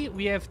pee-pee,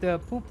 we have the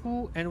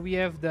poo-poo, and we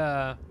have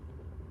the...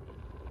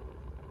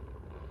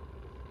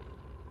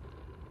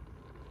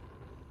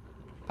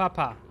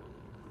 Papa.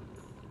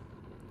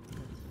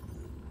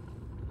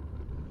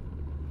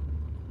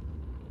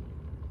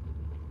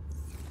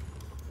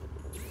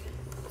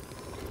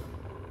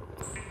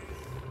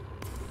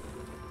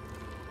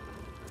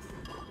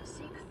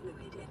 Seek fluid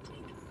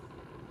intake.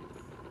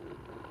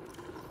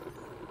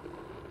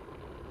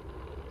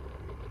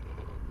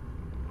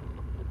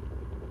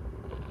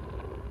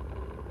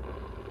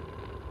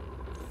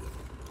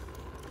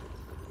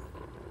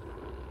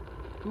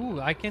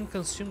 Ooh, I can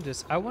consume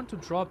this. I want to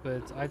drop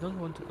it. I don't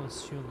want to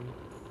consume.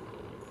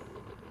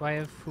 Do I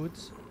have food?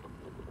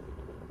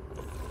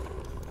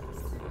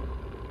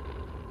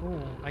 Oh,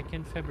 I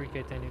can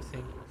fabricate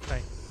anything.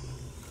 Okay.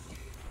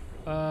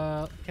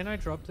 Can I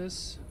drop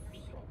this?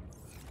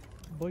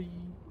 Boy.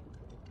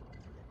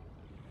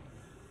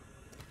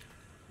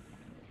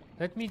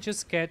 Let me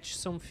just catch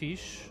some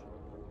fish.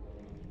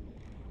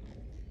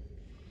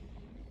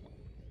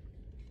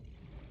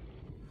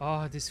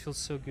 Oh, this feels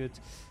so good.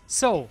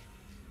 So,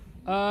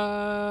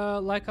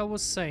 like I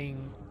was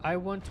saying, I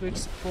want to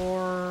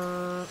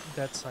explore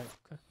that side.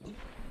 Okay.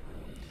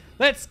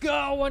 Let's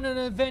go on an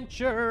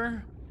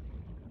adventure!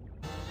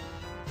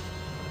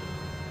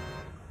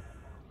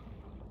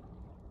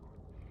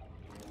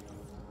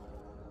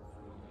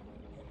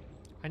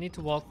 I need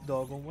to walk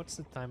dog. What's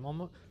the time?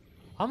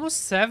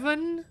 Almost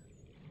 7?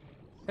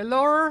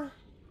 Hello?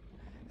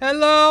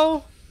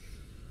 Hello?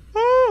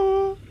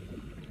 Ooh.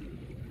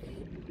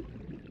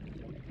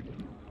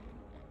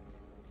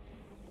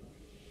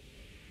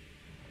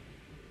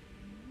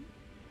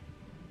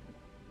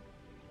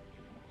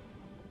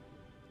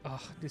 Oh,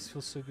 this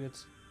feels so good.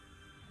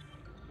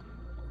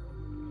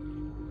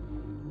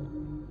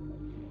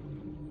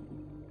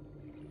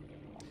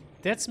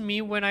 That's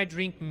me when I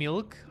drink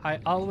milk. I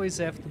always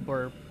have to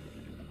burp.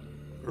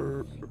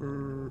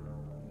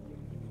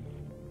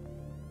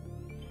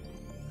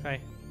 Okay.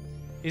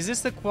 Is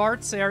this the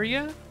quartz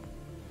area?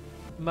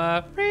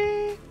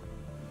 Okay,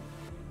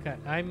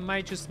 I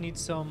might just need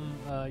some,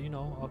 you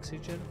know,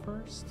 oxygen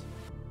first.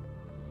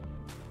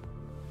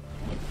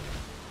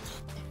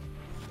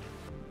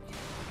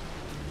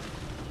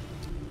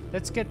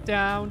 Let's get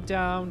down,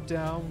 down,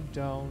 down,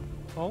 down.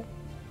 Oh.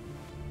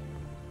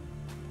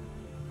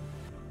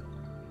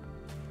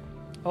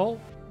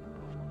 Oh.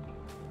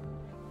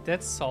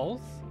 That's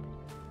salt?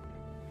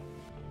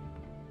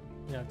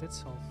 Yeah,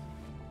 that's salt.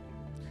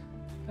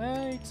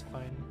 It's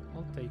fine.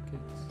 I'll take it.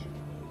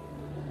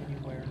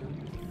 Anywhere.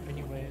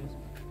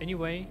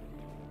 Anyway.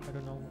 I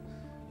don't know.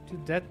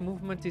 Dude, that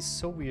movement is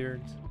so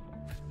weird.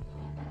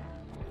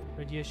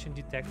 Radiation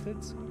detected.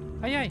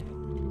 Aye aye.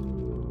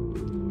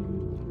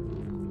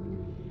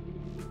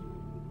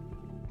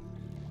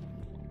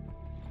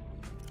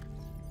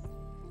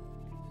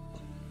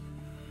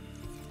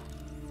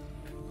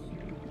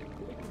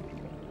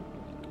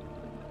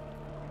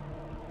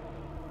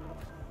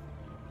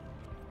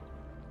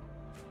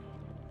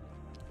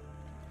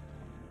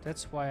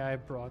 That's why I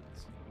brought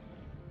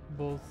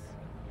both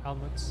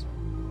helmets.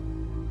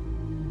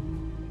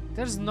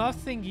 There's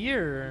nothing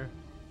here.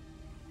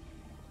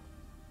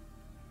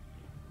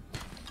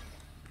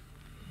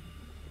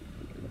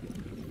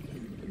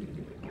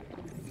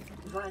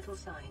 Vital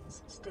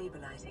signs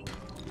stabilizing.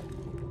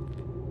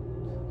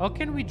 How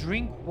can we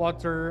drink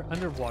water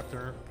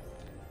underwater?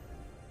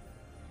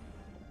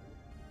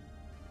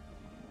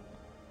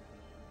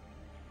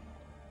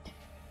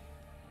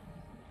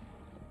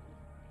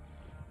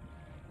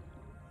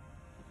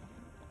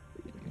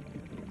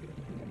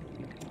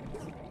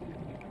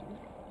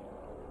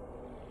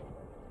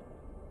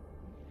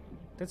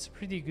 That's a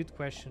pretty good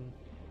question.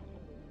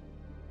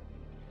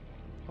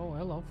 Oh,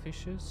 hello,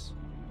 fishes.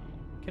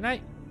 Can I...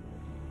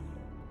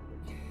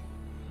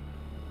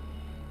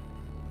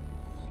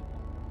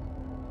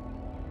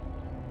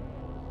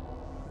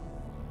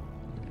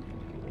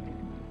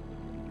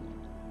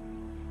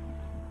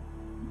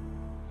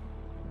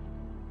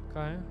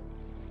 Okay.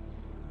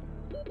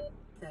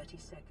 30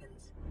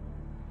 seconds.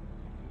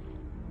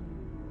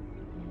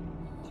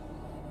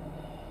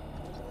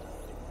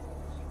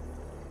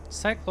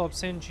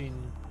 Cyclops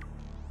engine.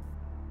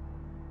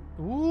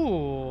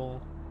 Ooh.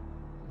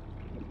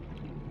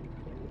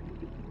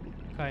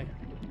 Okay.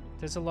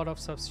 There's a lot of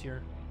subs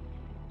here.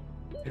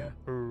 Oxygen.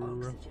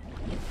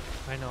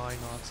 I know,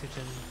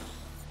 oxygen.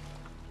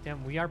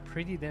 Damn, we are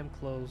pretty damn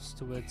close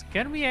to it.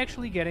 Can we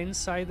actually get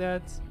inside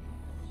that?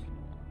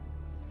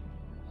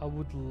 I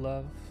would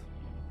love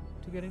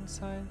to get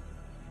inside.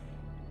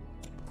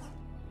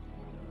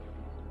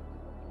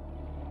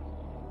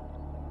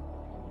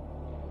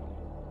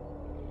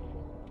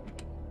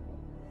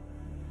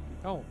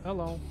 Oh,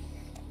 hello.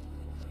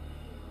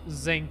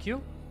 Thank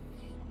you.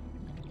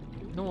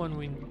 No one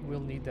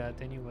will need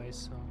that anyway,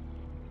 so...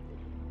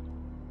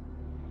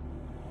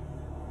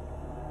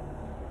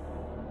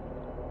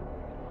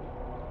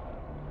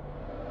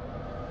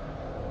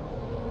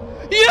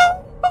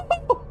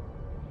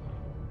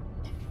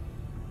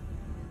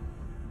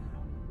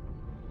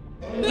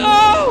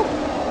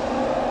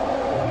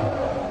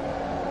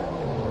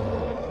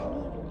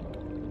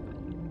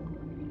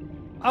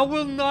 I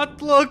will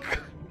not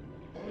look.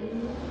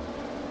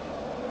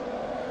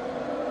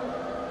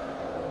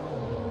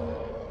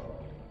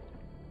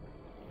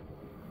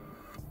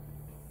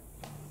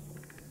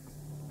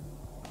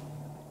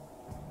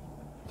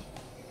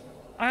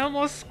 I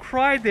almost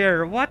cried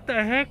there. What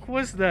the heck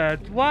was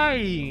that?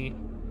 Why?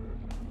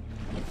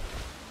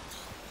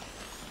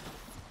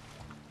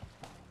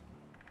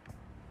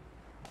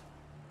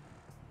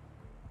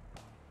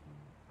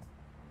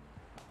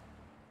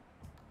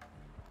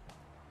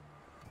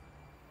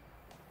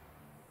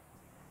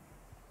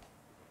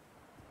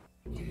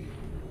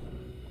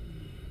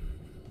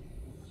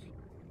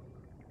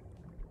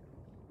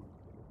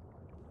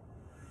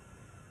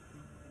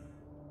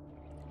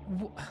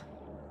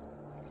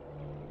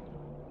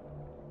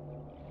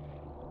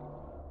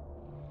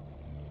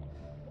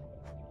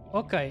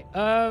 Okay,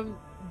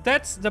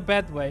 that's the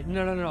bad way.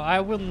 No,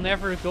 I will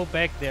never go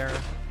back there.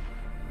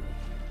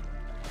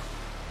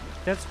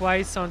 That's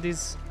why sound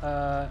is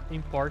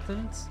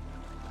important.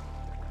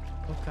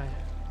 Okay.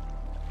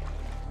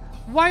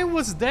 Why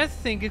was that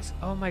thing?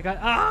 Oh my god.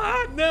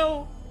 Ah,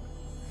 no!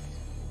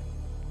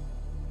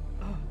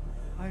 Oh,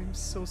 I'm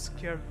so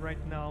scared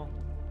right now.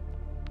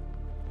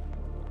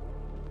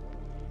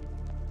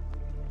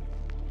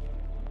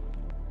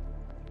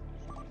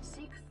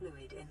 Seek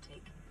fluid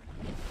intake.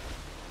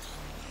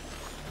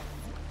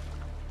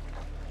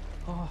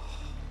 Oh.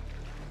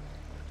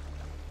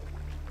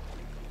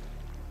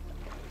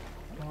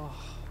 Oh.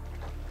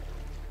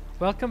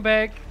 Welcome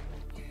back.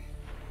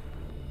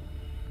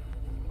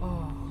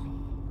 Oh.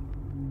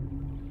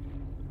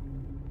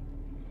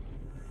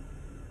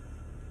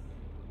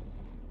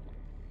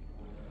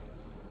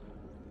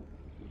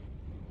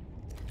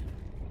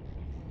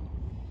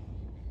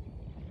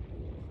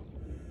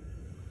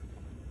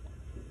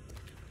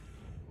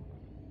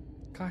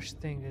 Gosh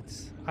dang it.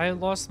 I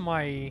lost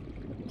my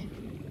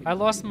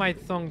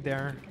tongue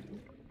there.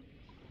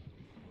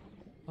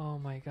 Oh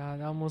my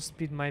god, I almost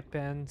peed my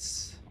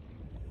pants.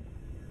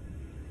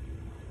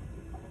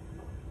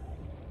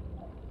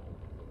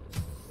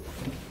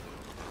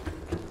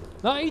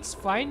 No, it's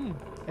fine,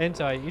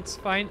 Anti. It's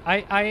fine.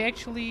 I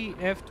actually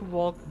have to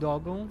walk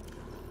doggo.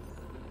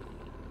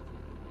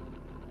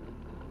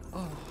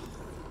 Oh.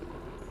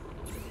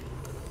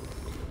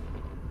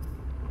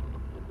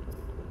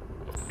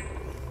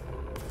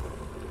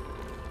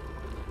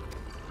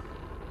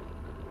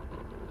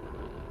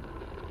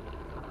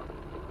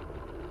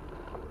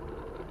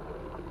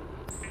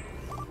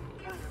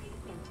 Calorie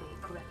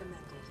intake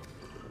recommended.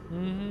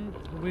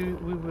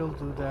 We will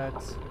do that.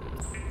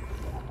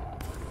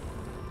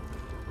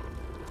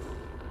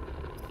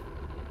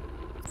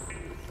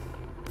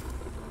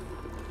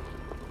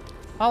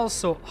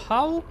 Also,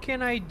 how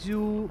can I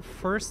do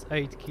first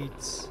aid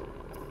kits?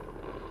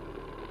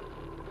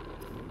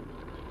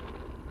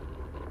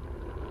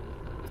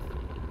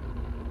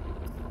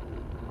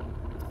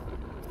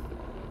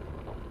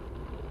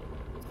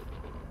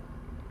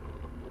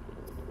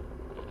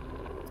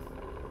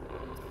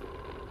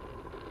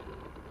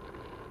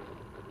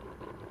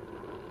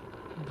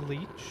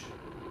 Bleach?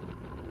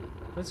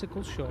 That's a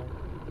cool show.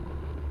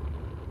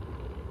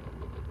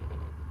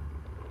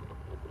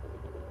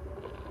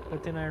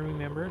 But then I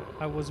remember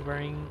I was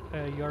wearing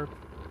your...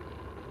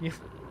 Yeah.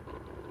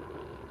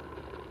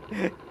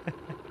 In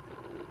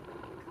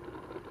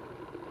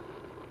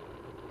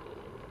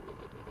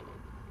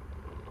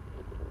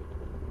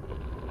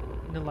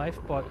the life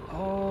pod.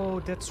 Oh,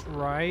 that's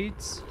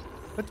right.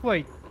 But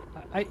wait,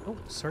 oh,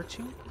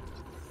 searching?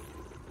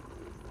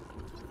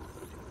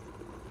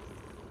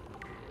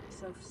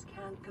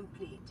 Self-scan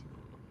complete.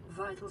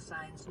 Vital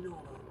signs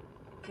normal.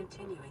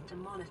 Continuing to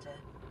monitor.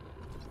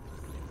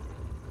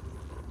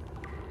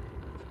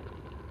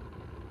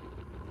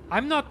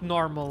 I'm not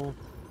normal.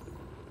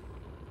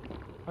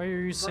 Why are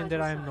you saying that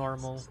Vital I'm signs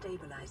normal?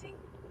 Stabilizing.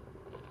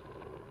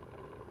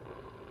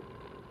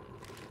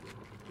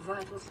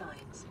 Vital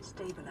signs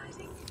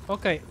stabilizing.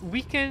 Okay,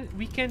 we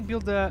can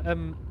build a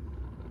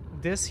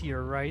this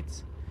here,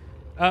 right?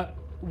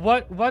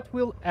 What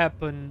will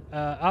happen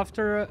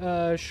after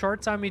a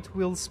short time? It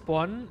will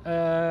spawn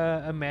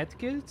a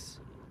medkit.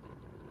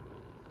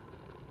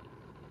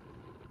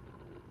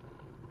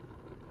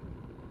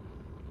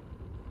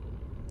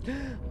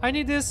 I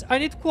need this. I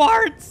need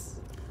quartz.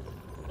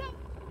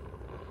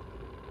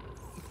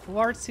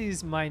 Quartz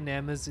is my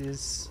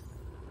nemesis.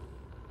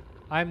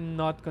 I'm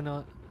not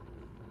gonna.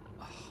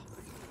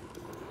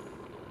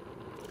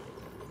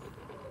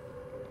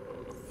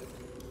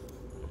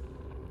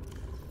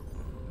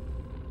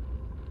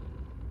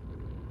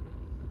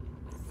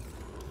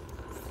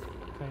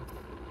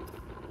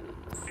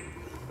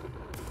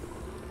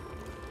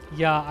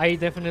 Yeah, I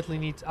definitely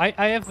need...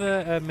 I have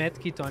a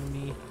medkit on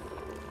me.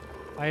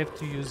 I have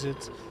to use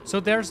it. So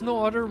there's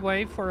no other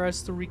way for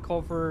us to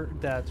recover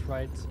that,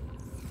 right?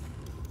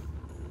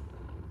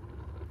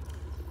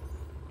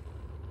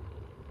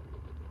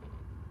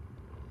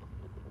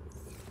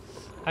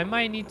 I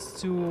might need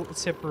to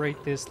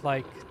separate this,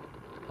 like,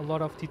 a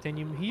lot of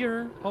titanium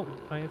here. Oh,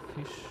 I have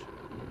fish.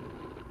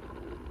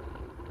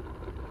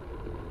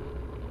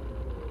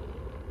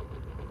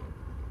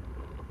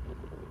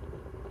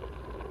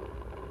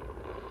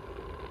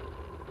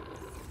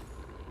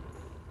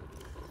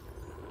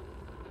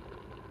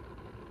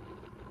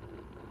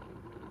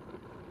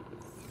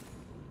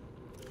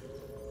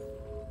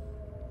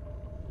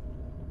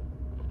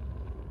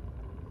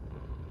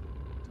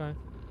 Okay.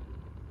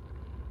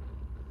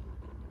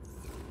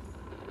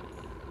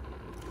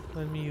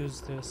 Let me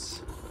use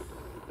this.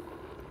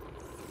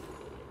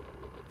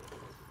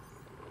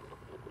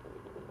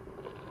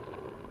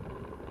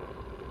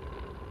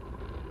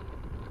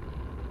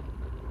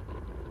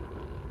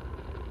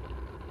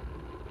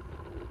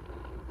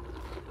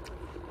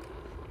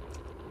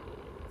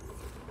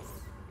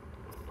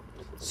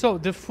 So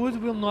the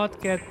food will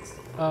not get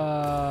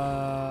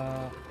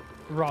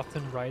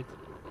rotten, right?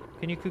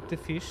 Can you cook the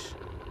fish?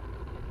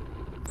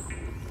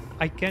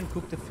 I can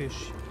cook the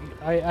fish.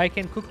 I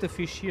can cook the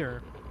fish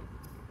here.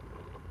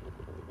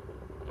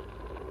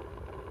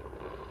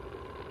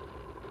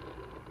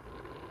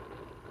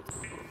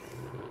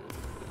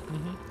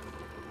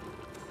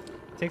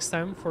 Takes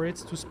time for it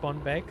to spawn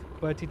back,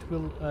 but it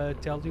will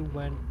tell you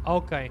when.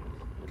 Okay,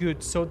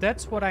 good. So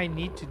that's what I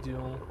need to do.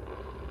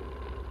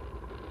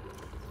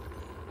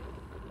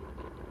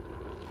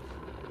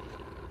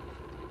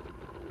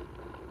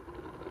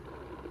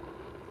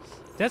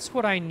 That's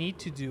what I need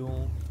to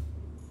do.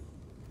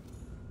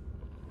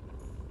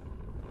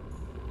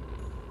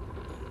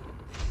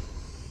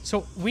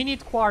 So we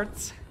need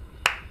quartz.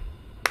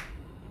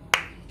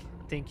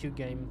 Thank you,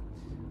 game.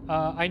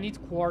 I need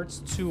quartz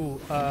to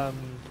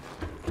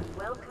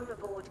Welcome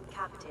aboard,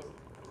 Captain.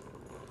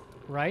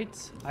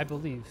 right? I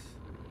believe.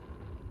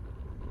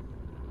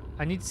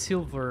 I need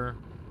silver,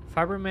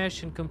 fiber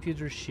mesh, and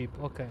computer chip.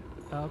 Okay.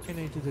 How can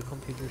I do the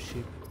computer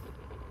chip?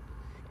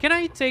 Can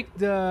I take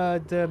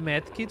the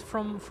med kit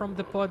from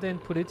the pod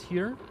and put it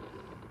here?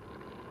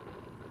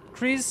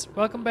 Chris,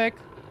 welcome back.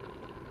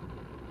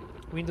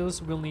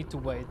 Windows will need to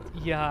wait.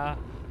 Yeah.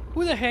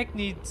 Who the heck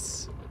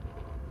needs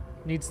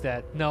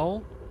that?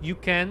 No, you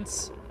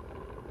can't.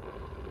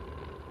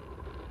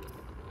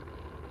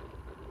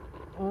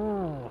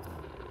 Oh.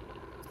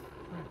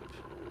 Crap.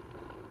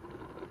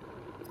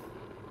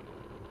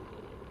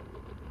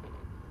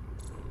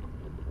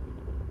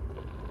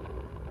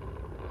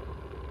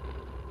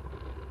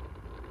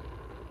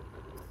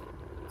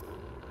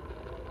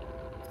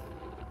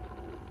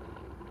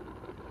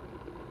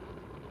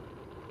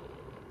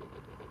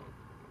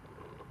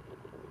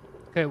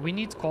 Okay, we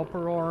need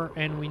copper ore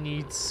and we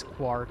need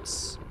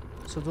quartz.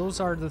 So those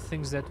are the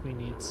things that we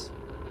need.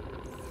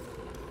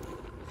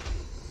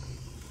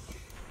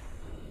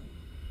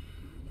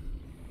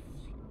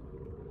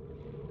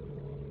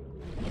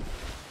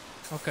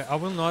 Okay, I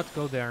will not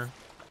go there.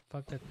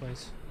 Fuck that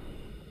place.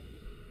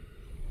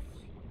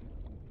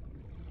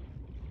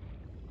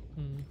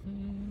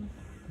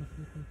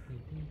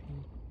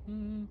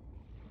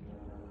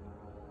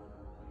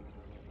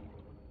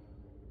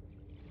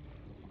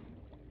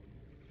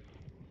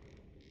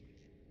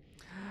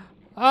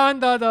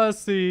 Under the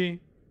sea.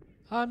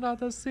 Under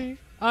the sea.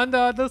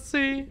 Under the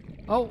sea.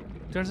 Oh,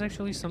 there's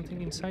actually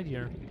something inside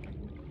here.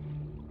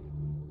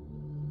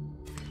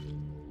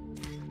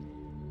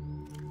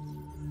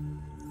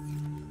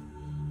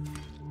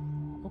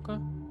 Okay.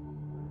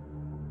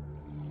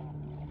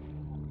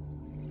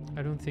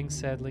 I don't think,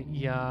 sadly.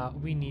 Yeah,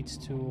 we need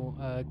to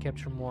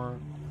capture more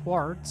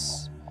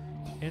quartz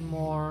and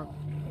more.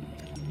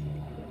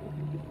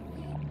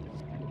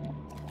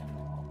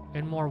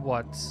 And more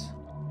what?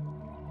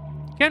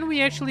 Can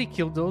we actually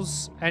kill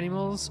those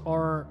animals,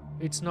 or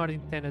it's not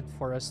intended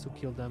for us to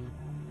kill them?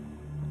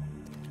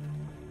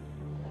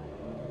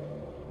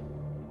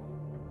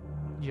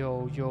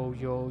 Yo, yo,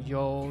 yo,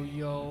 yo,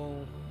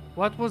 yo.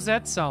 What was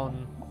that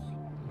sound?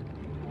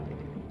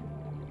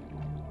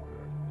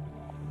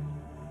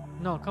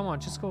 No, come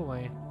on, just go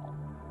away.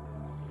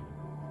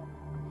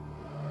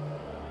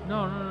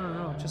 No, no, no,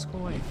 no, just go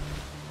away.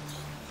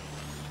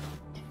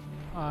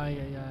 Ay,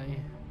 ay, ay.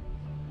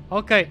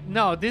 Okay,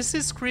 no, this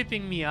is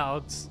creeping me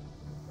out.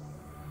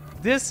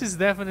 This is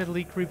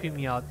definitely creeping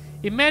me out.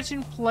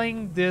 Imagine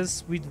playing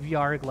this with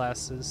VR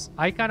glasses.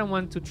 I kind of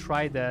want to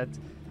try that.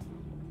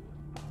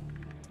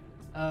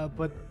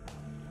 But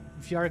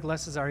VR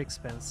glasses are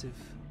expensive.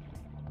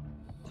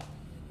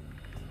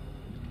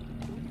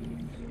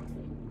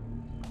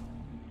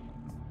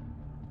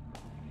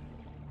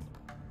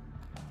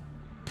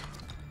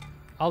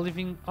 All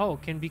living... Oh,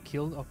 can be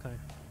killed? Okay.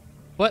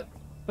 But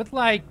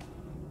like...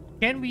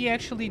 Can we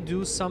actually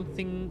do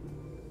something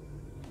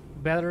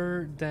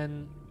better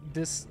than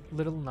this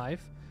little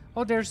knife?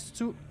 Oh, there's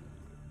two...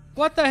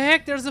 What the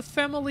heck? There's a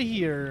family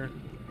here.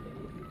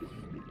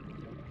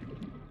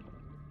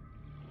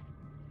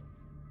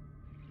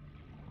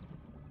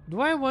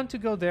 Do I want to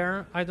go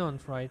there? I don't,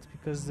 right?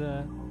 Because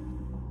the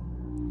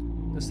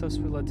stuffs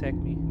will attack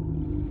me.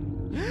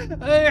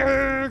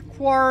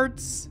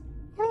 Quartz!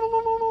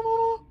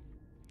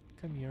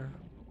 Come here.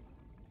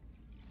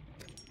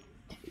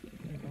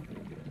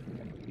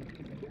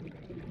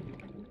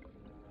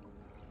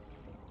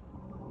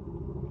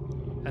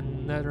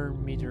 Another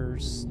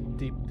meters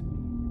deep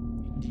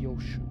in the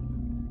ocean.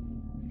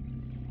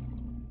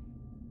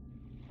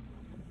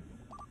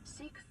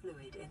 Seek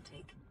fluid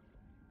intake.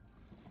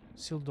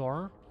 Seal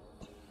door.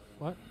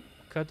 What?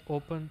 Cut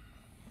open.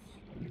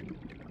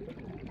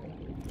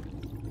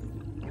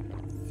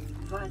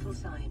 Vital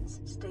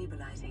signs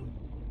stabilizing.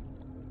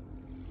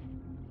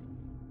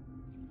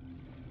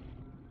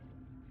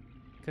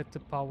 Cut the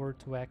power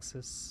to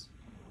access.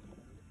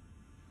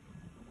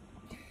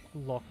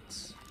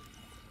 Locked.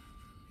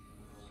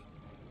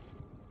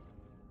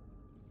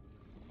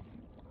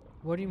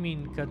 What do you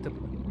mean cut the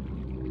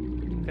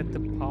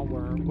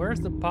power? Where's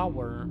the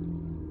power?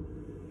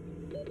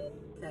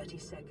 30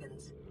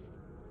 seconds.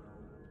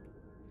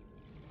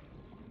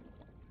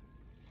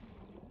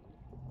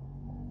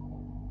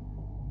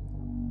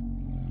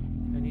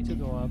 I need to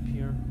go up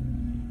here.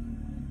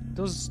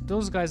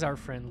 Those guys are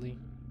friendly.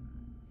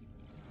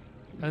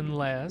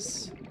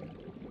 Unless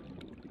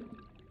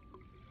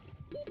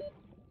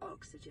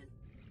Oxygen.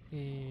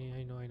 yeah,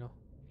 I know.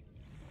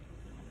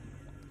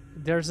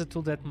 There's a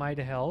tool that might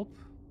help.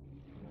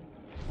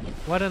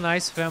 What a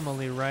nice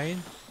family, right?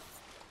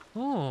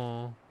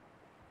 Oh.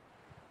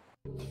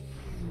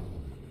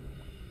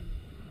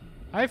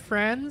 Hi,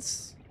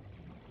 friends.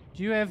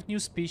 Do you have new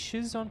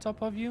species on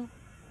top of you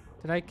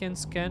that I can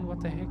scan?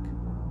 What the heck?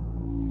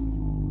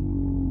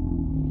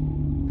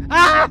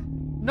 Ah!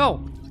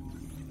 No!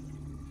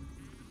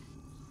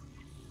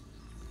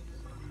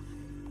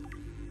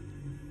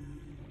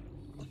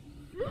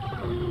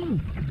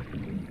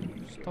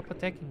 Stop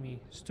attacking me.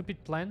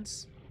 Stupid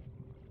plants.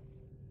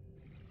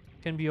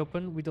 Can be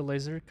opened with a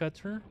laser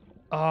cutter.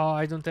 Oh,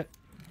 I don't have...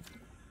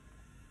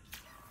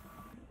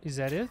 Is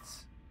that it?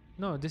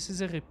 No, this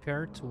is a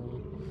repair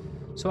tool.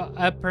 So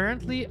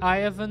apparently I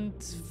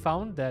haven't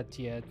found that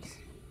yet.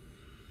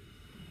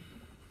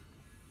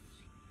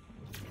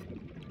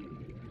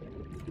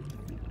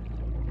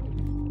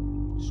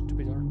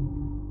 Stupid door.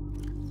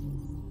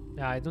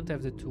 Yeah, I don't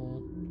have the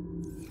tool.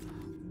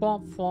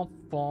 Bom, bom,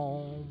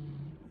 bom.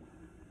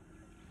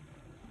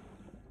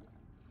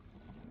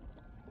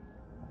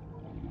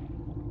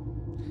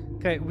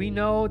 Okay, we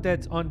know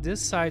that on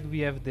this side we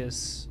have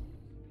this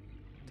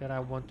that I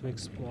want to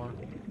explore.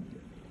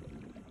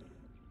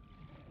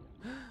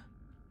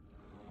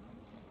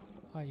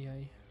 Ay,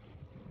 ay.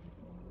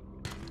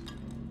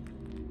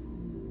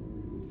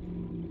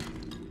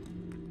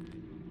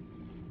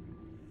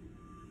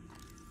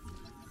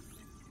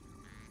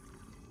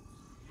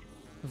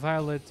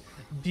 Violet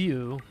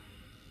View.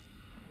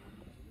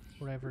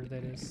 Whatever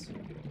that is.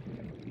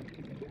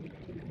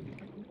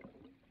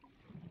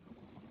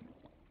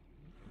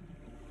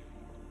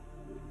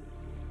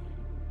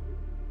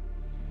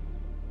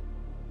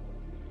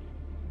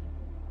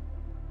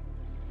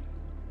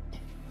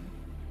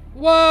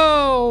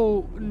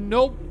 Whoa!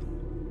 Nope.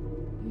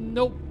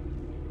 Nope.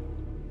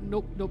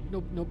 Nope, nope,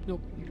 nope, nope,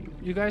 nope.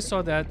 You guys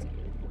saw that.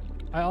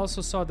 I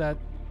also saw that.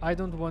 I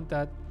don't want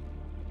that.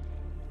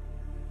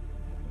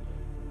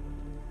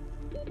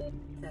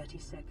 30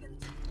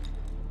 seconds.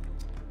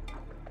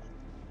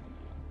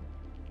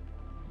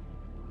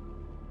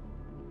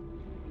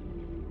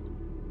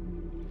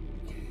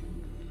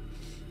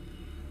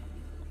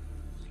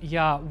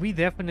 Yeah, we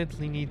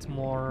definitely need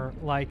more,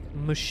 like,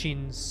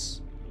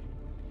 machines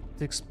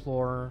to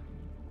explore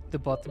the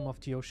bottom of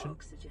the ocean.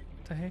 Oxygen.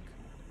 What the heck?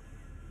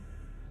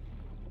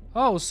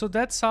 Oh, so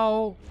that's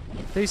how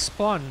they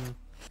spawn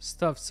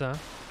stuffs, huh?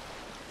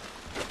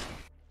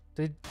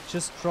 They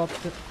just drop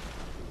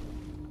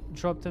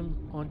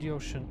them on the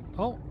ocean.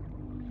 Oh!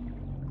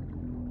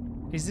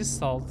 Is this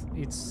salt?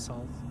 It's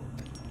salt.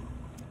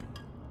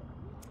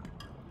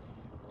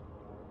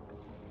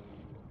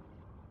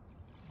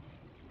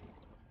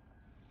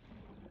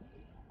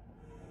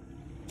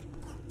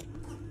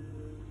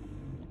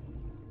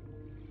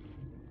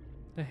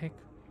 The heck?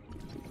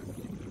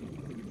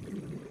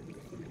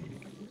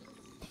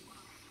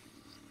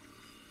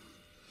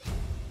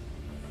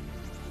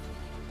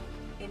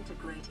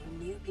 Integrating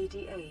new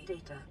PDA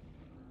data.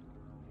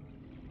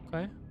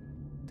 Okay.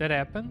 That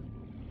happened?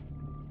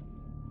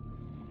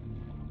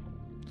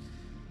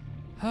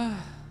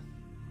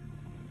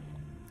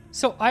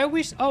 So I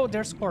wish... Oh,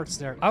 there's quartz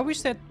there. I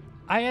wish that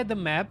I had the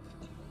map.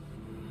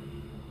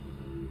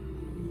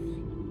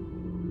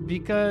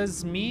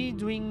 Because me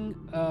doing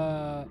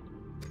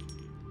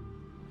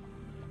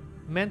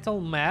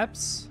mental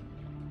maps,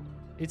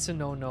 it's a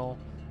no-no.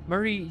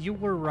 Murray, you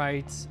were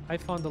right. I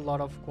found a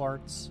lot of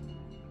quartz.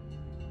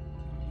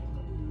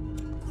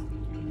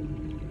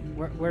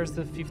 Where's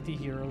the 50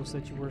 heroes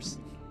that you were...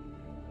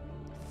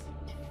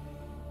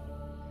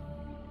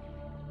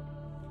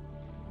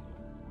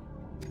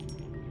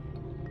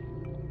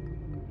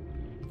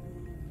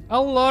 A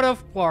lot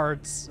of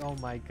quartz. Oh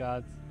my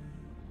god.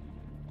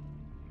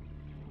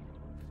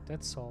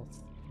 That's salt.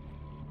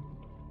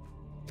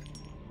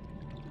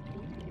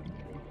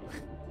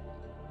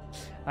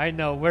 I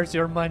know. Where's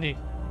your money?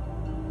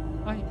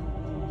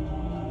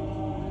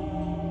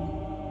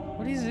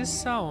 What is this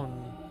sound?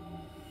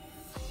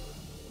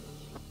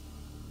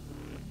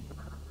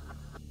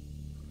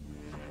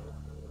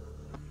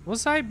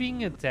 Was I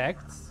being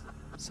attacked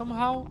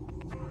somehow?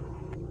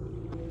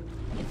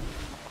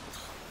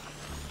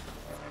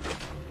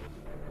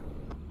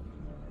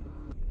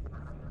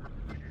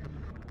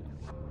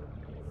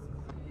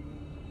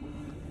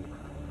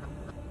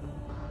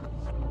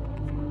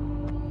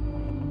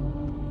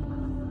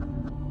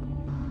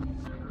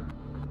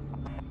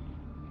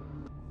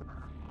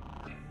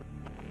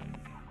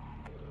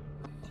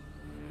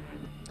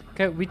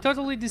 Okay, we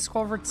totally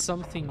discovered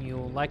something new,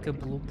 like a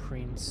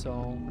blueprint,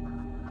 so...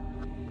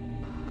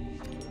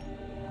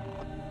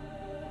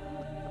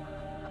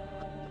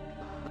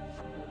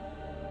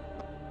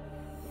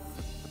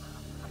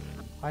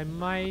 I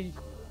might...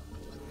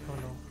 Oh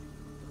no.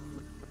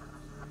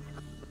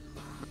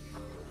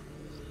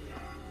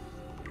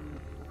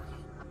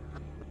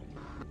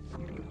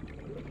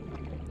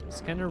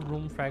 Scanner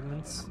room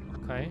fragments.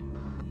 Okay.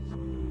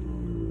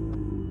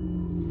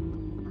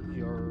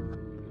 Your...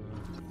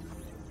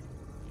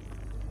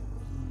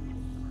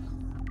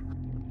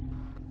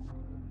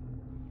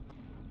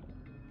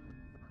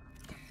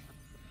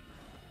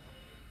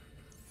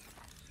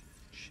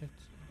 Shit.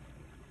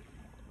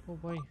 Oh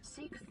boy.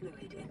 Seek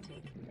fluid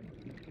intake.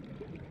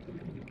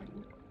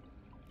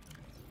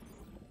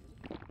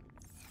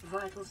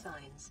 Vital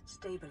signs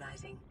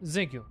stabilizing.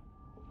 Thank you.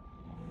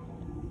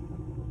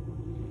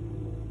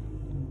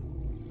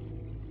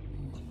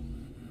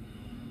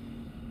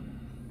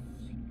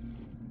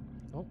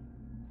 Oh.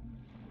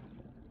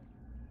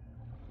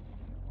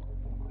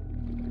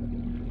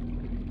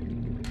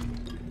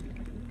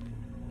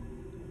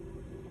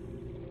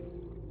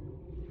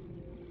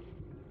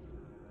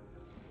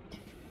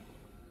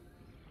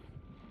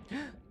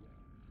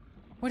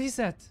 What is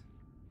that?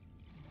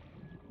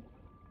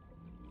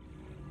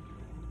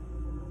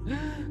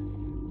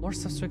 More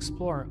stuff to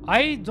explore.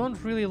 I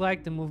don't really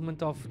like the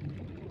movement of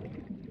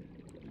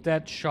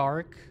that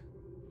shark.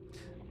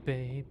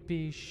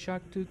 Baby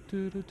shark, doo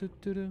doo doo doo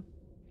doo doo.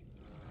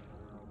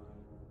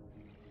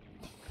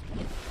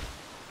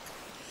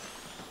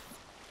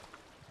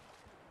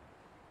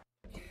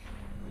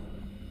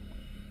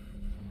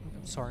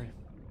 I'm sorry.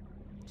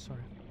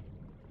 Sorry.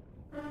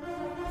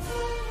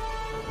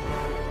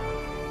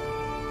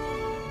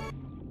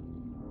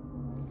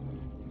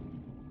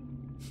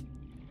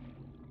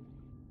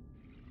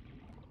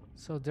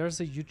 So there's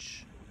a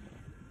huge,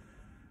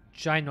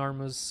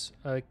 ginormous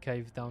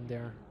cave down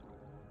there.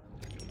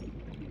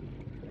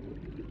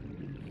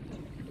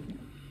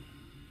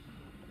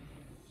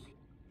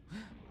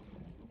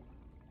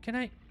 Can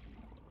I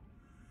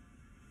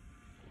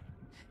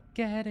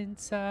get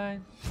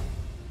inside?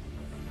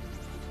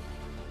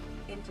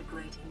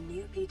 Integrating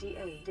new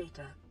PDA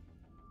data.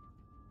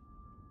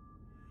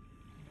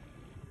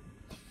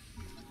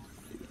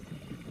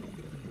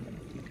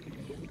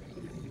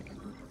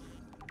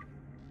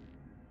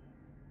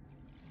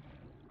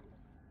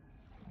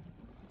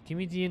 Give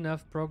me the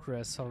enough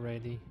progress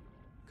already.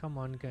 Come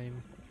on,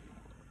 game.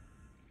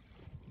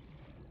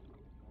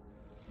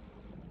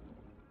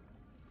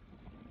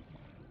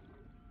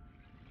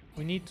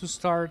 We need to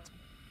start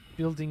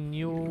building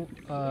new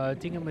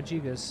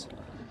thingamajigas.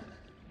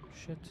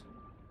 Shit.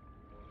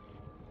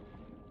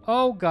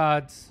 Oh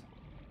god.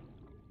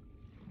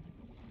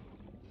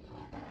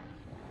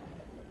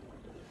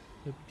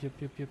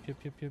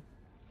 Yep.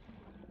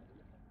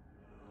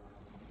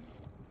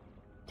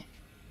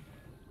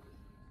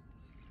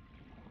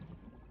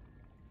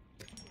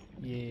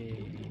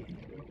 Yay.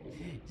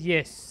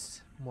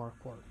 Yes, more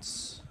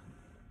quartz.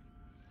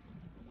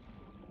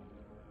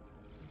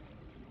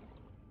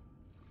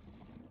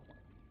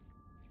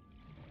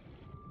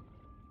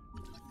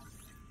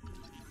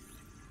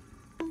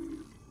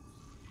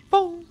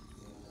 Boom.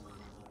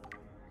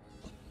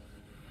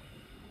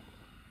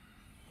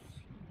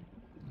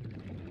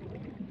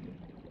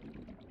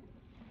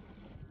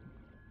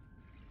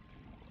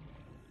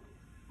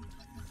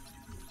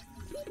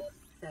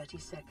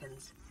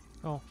 Seconds.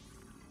 Oh.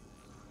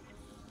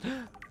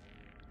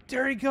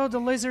 There you go, the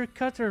laser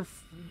cutter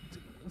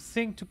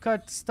thing to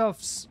cut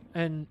stuffs.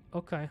 And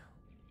okay.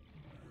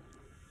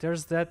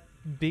 There's that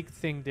big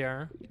thing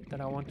there that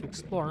I want to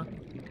explore.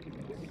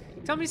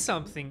 Tell me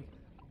something.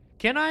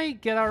 Can I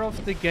get out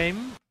of the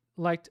game?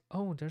 Like,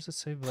 oh, there's a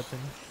save button.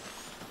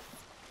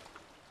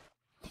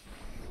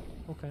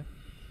 Okay.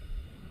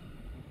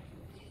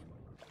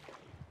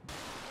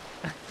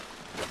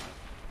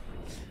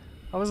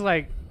 I was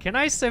like, can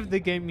I save the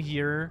game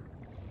here?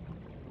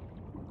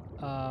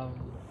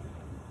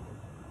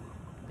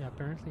 Yeah,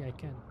 apparently I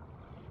can.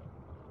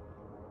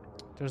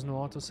 There's no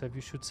autosave,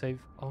 you should save.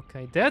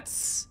 Okay, that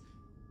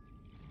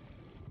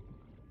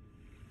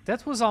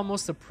was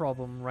almost a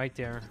problem right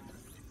there.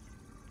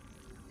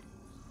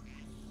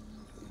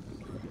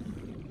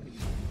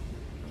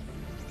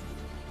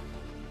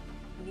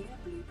 New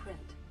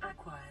blueprint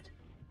acquired.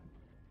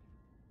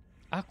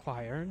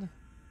 Acquired?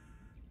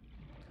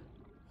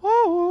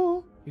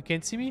 Oh! You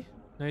can't see me?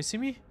 No, you see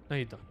me? No,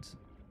 you don't.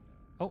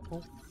 Oh.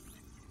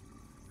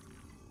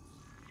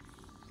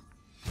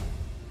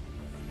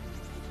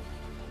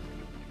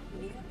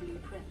 New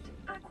blueprint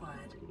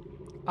acquired.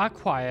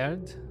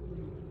 Acquired?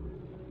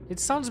 It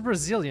sounds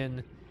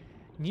Brazilian.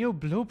 New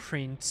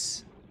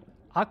blueprints.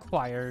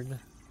 Acquired.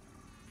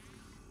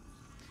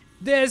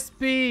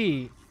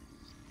 Despi!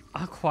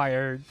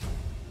 Acquired.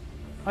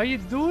 How you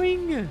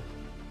doing?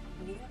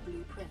 New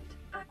blueprint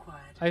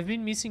acquired. I've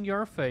been missing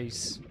your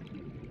face.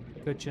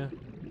 Gotcha.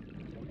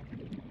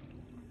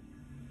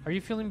 Are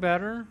you feeling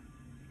better?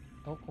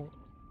 Oh.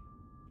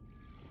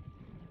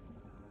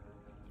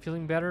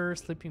 Feeling better,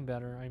 sleeping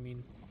better. I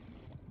mean,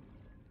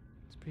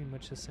 it's pretty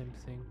much the same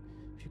thing.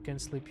 If you can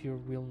sleep,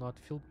 you will not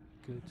feel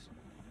good.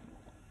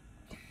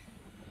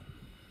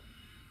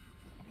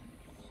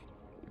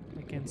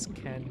 I can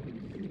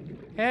scan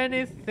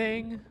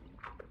anything.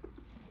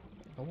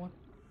 Oh, what?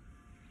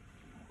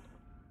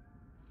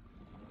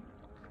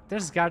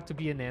 There's got to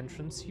be an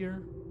entrance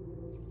here.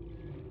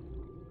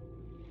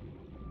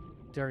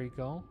 There you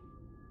go.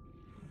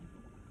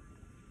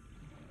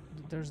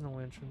 There's no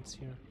entrance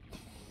here.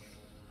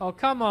 Oh,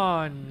 come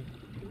on!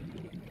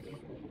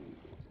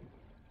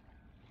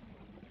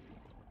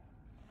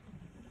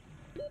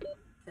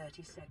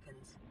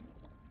 Seconds.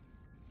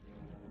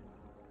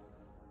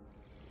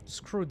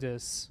 Screw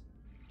this.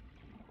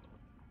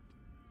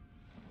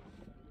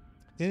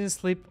 Didn't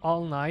sleep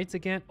all night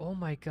again? Oh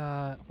my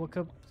god. Woke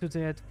up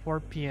today at 4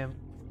 p.m.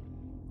 Oh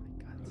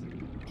my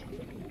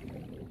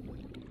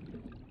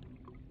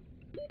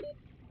god.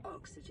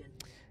 Oxygen.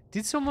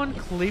 Did someone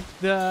clip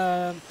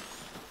the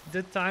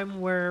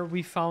time where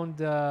we found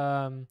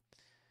the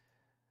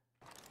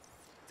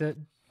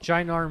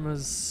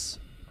ginormous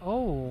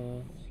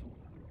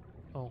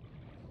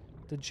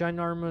the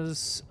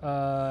ginormous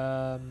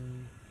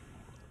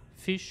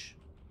fish?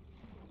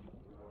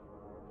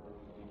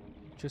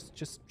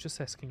 Just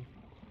asking.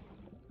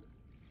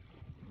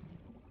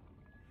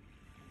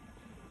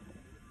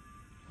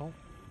 Oh.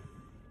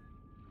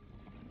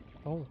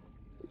 Oh.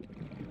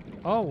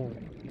 Oh.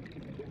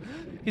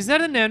 Is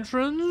that an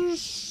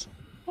entrance?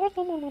 Give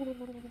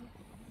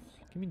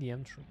me the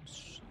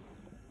entrance.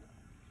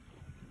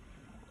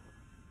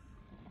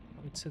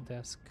 Oh, it's a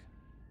desk.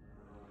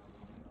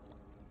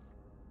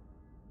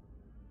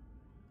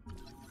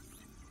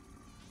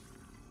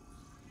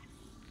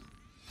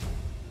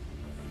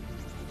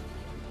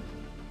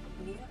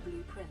 New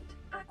blueprint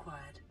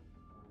acquired.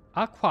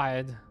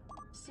 Acquired.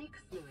 Seek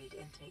fluid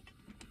intake.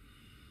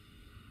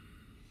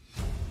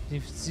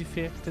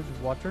 Disinfected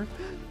water.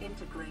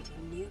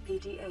 Integrating new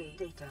PDA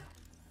data.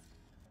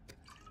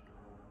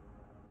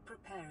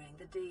 Preparing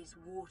the day's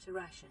water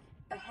ration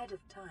ahead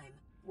of time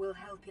will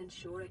help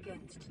ensure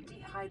against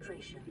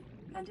dehydration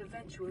and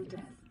eventual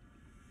death.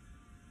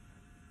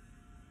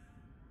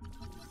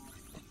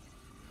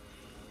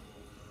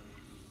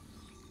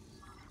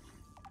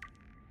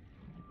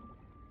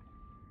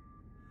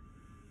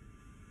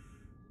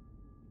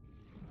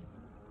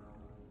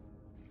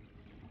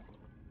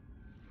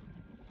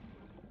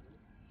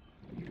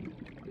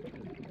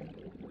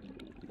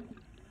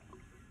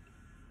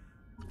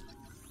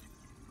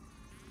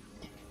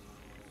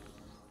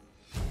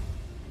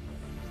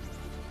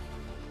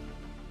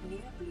 New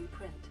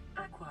blueprint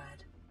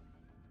acquired.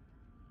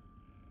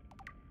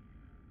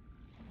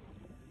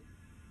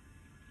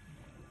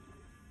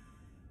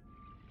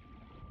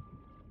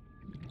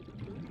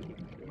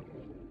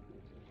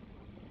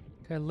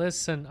 Okay,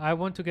 listen, I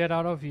want to get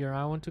out of here.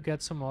 I want to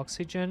get some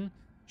oxygen.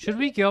 Should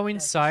we go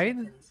inside?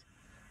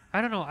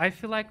 I don't know. I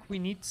feel like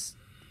we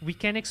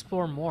can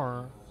explore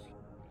more.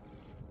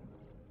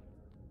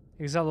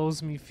 Exile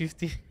owes me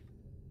 50.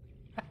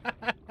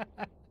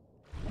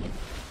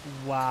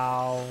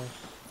 Wow.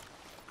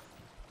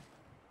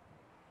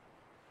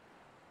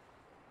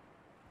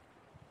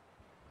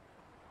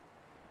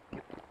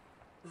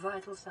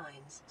 Vital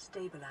signs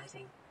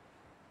stabilizing.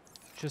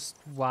 Just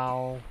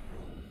wow.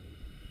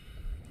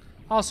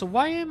 Also,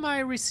 why am I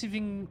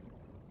receiving...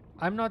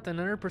 I'm not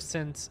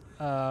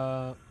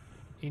 100%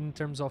 in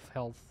terms of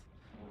health.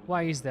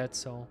 Why is that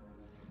so?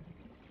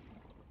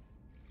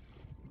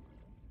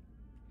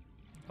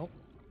 Oh.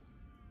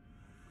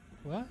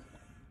 What?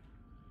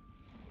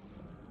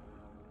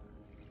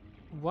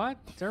 What?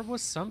 There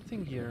was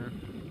something here.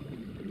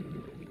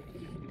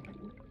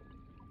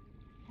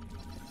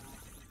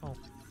 Oh.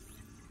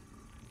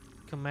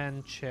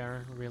 Command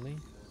chair, really?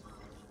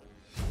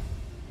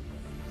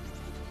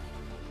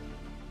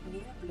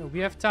 No, we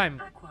have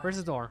time. Where's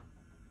the door?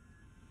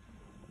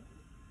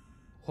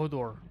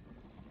 Hodor.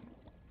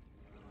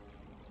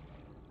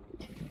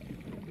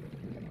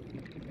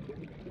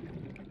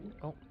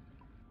 Oh.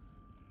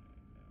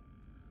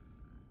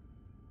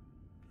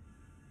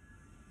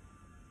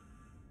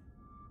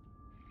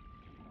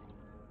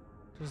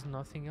 There's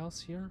nothing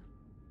else here?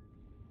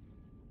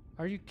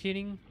 Are you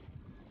kidding?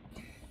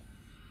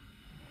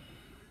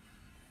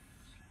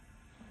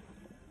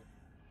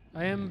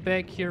 I am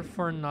back here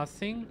for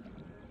nothing?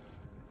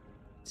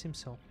 Seems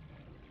so.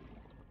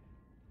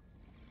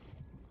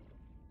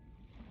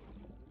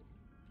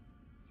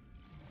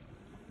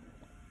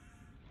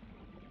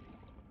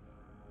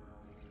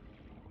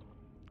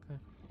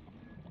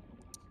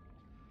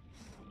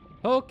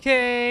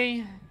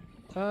 Okay.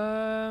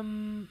 I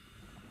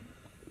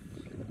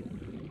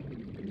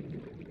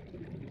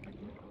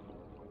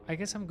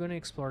guess I'm gonna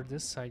explore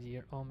this side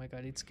here. Oh my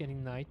god, it's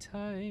getting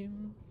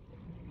nighttime.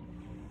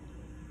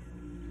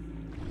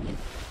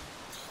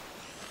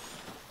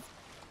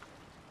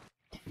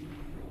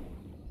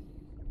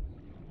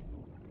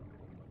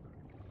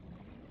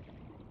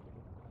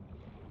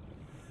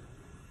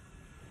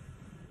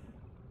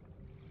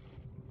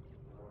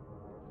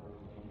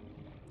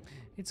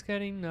 It's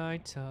getting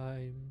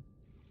nighttime.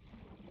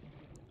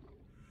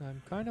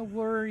 I'm kind of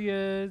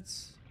worried.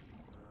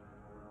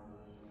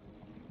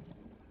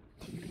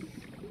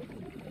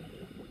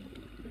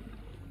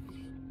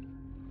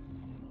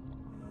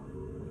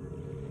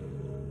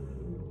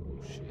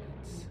 Shit.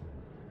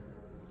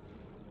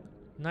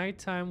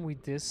 Nighttime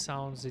with these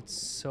sounds, it's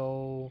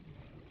so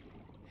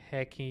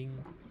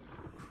hacking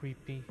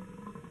creepy.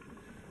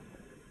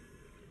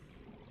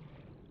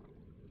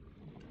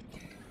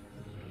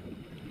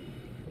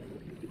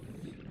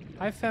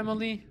 Hi,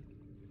 family.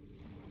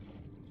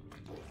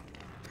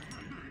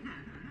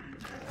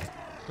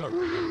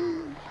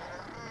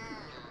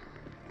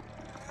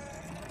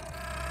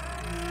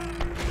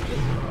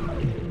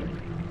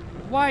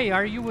 Why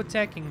are you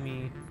attacking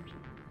me?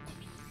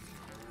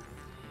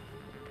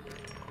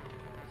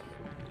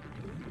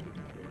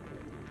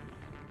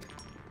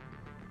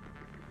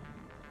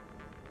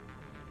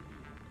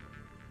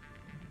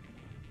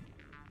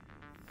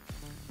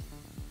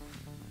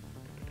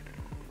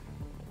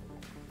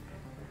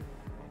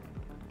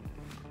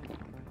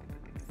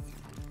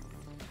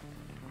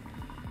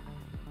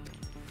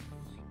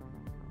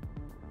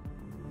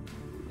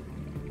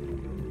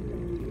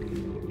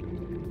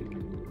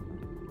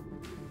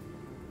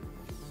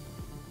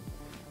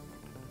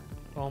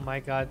 Oh my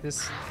god,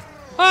 this...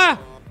 Ah!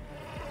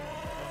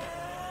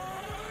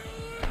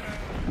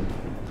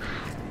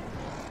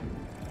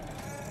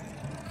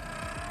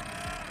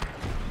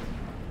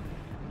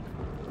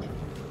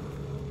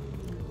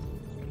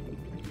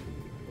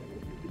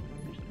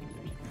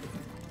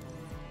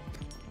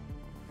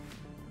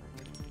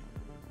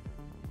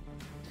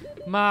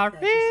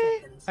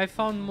 Marie! I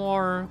found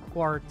more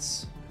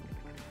quartz.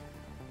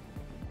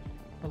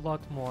 A lot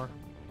more.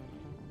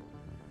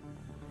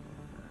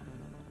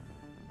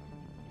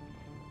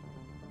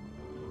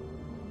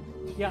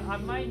 Yeah, I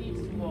might need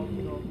to walk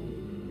though.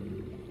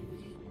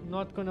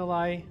 Not gonna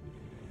lie.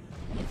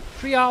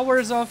 3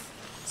 hours of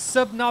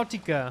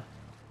Subnautica.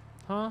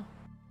 Huh?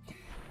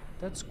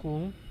 That's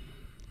cool.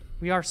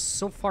 We are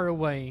so far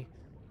away.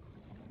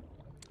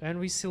 And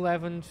we still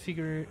haven't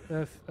figured,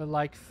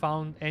 like,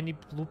 found any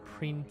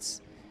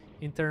blueprints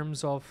in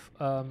terms of,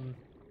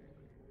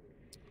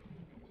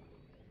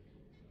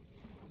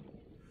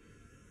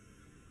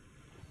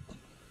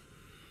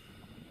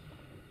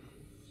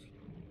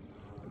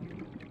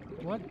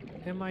 what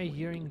am I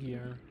hearing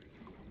here?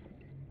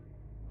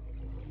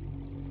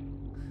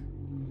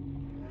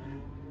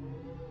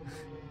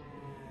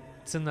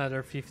 It's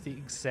another 50,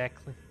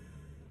 exactly.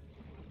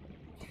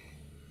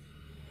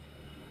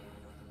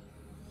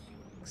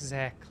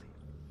 Exactly.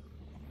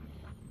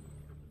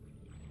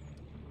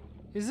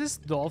 Is this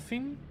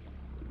dolphin?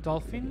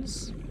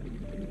 Dolphins?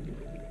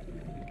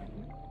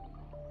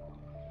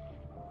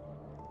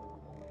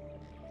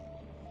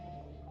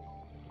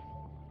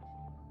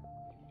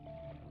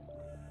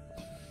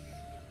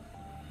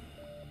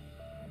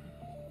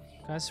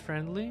 Guys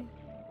friendly?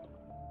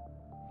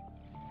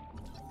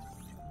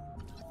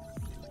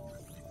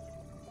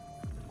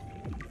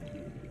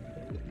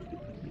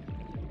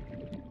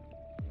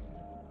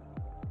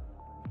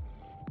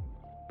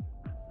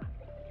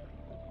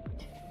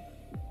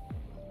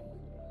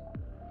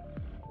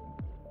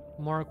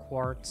 More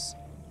quartz.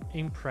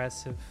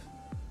 Impressive.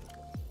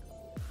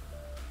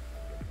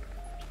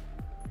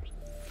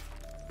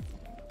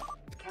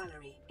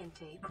 Calorie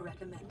intake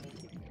recommended.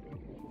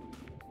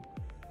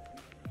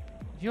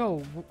 Yo,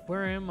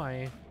 where am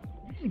I?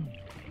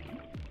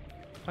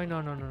 Oh,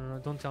 no,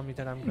 don't tell me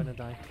that I'm gonna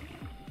die.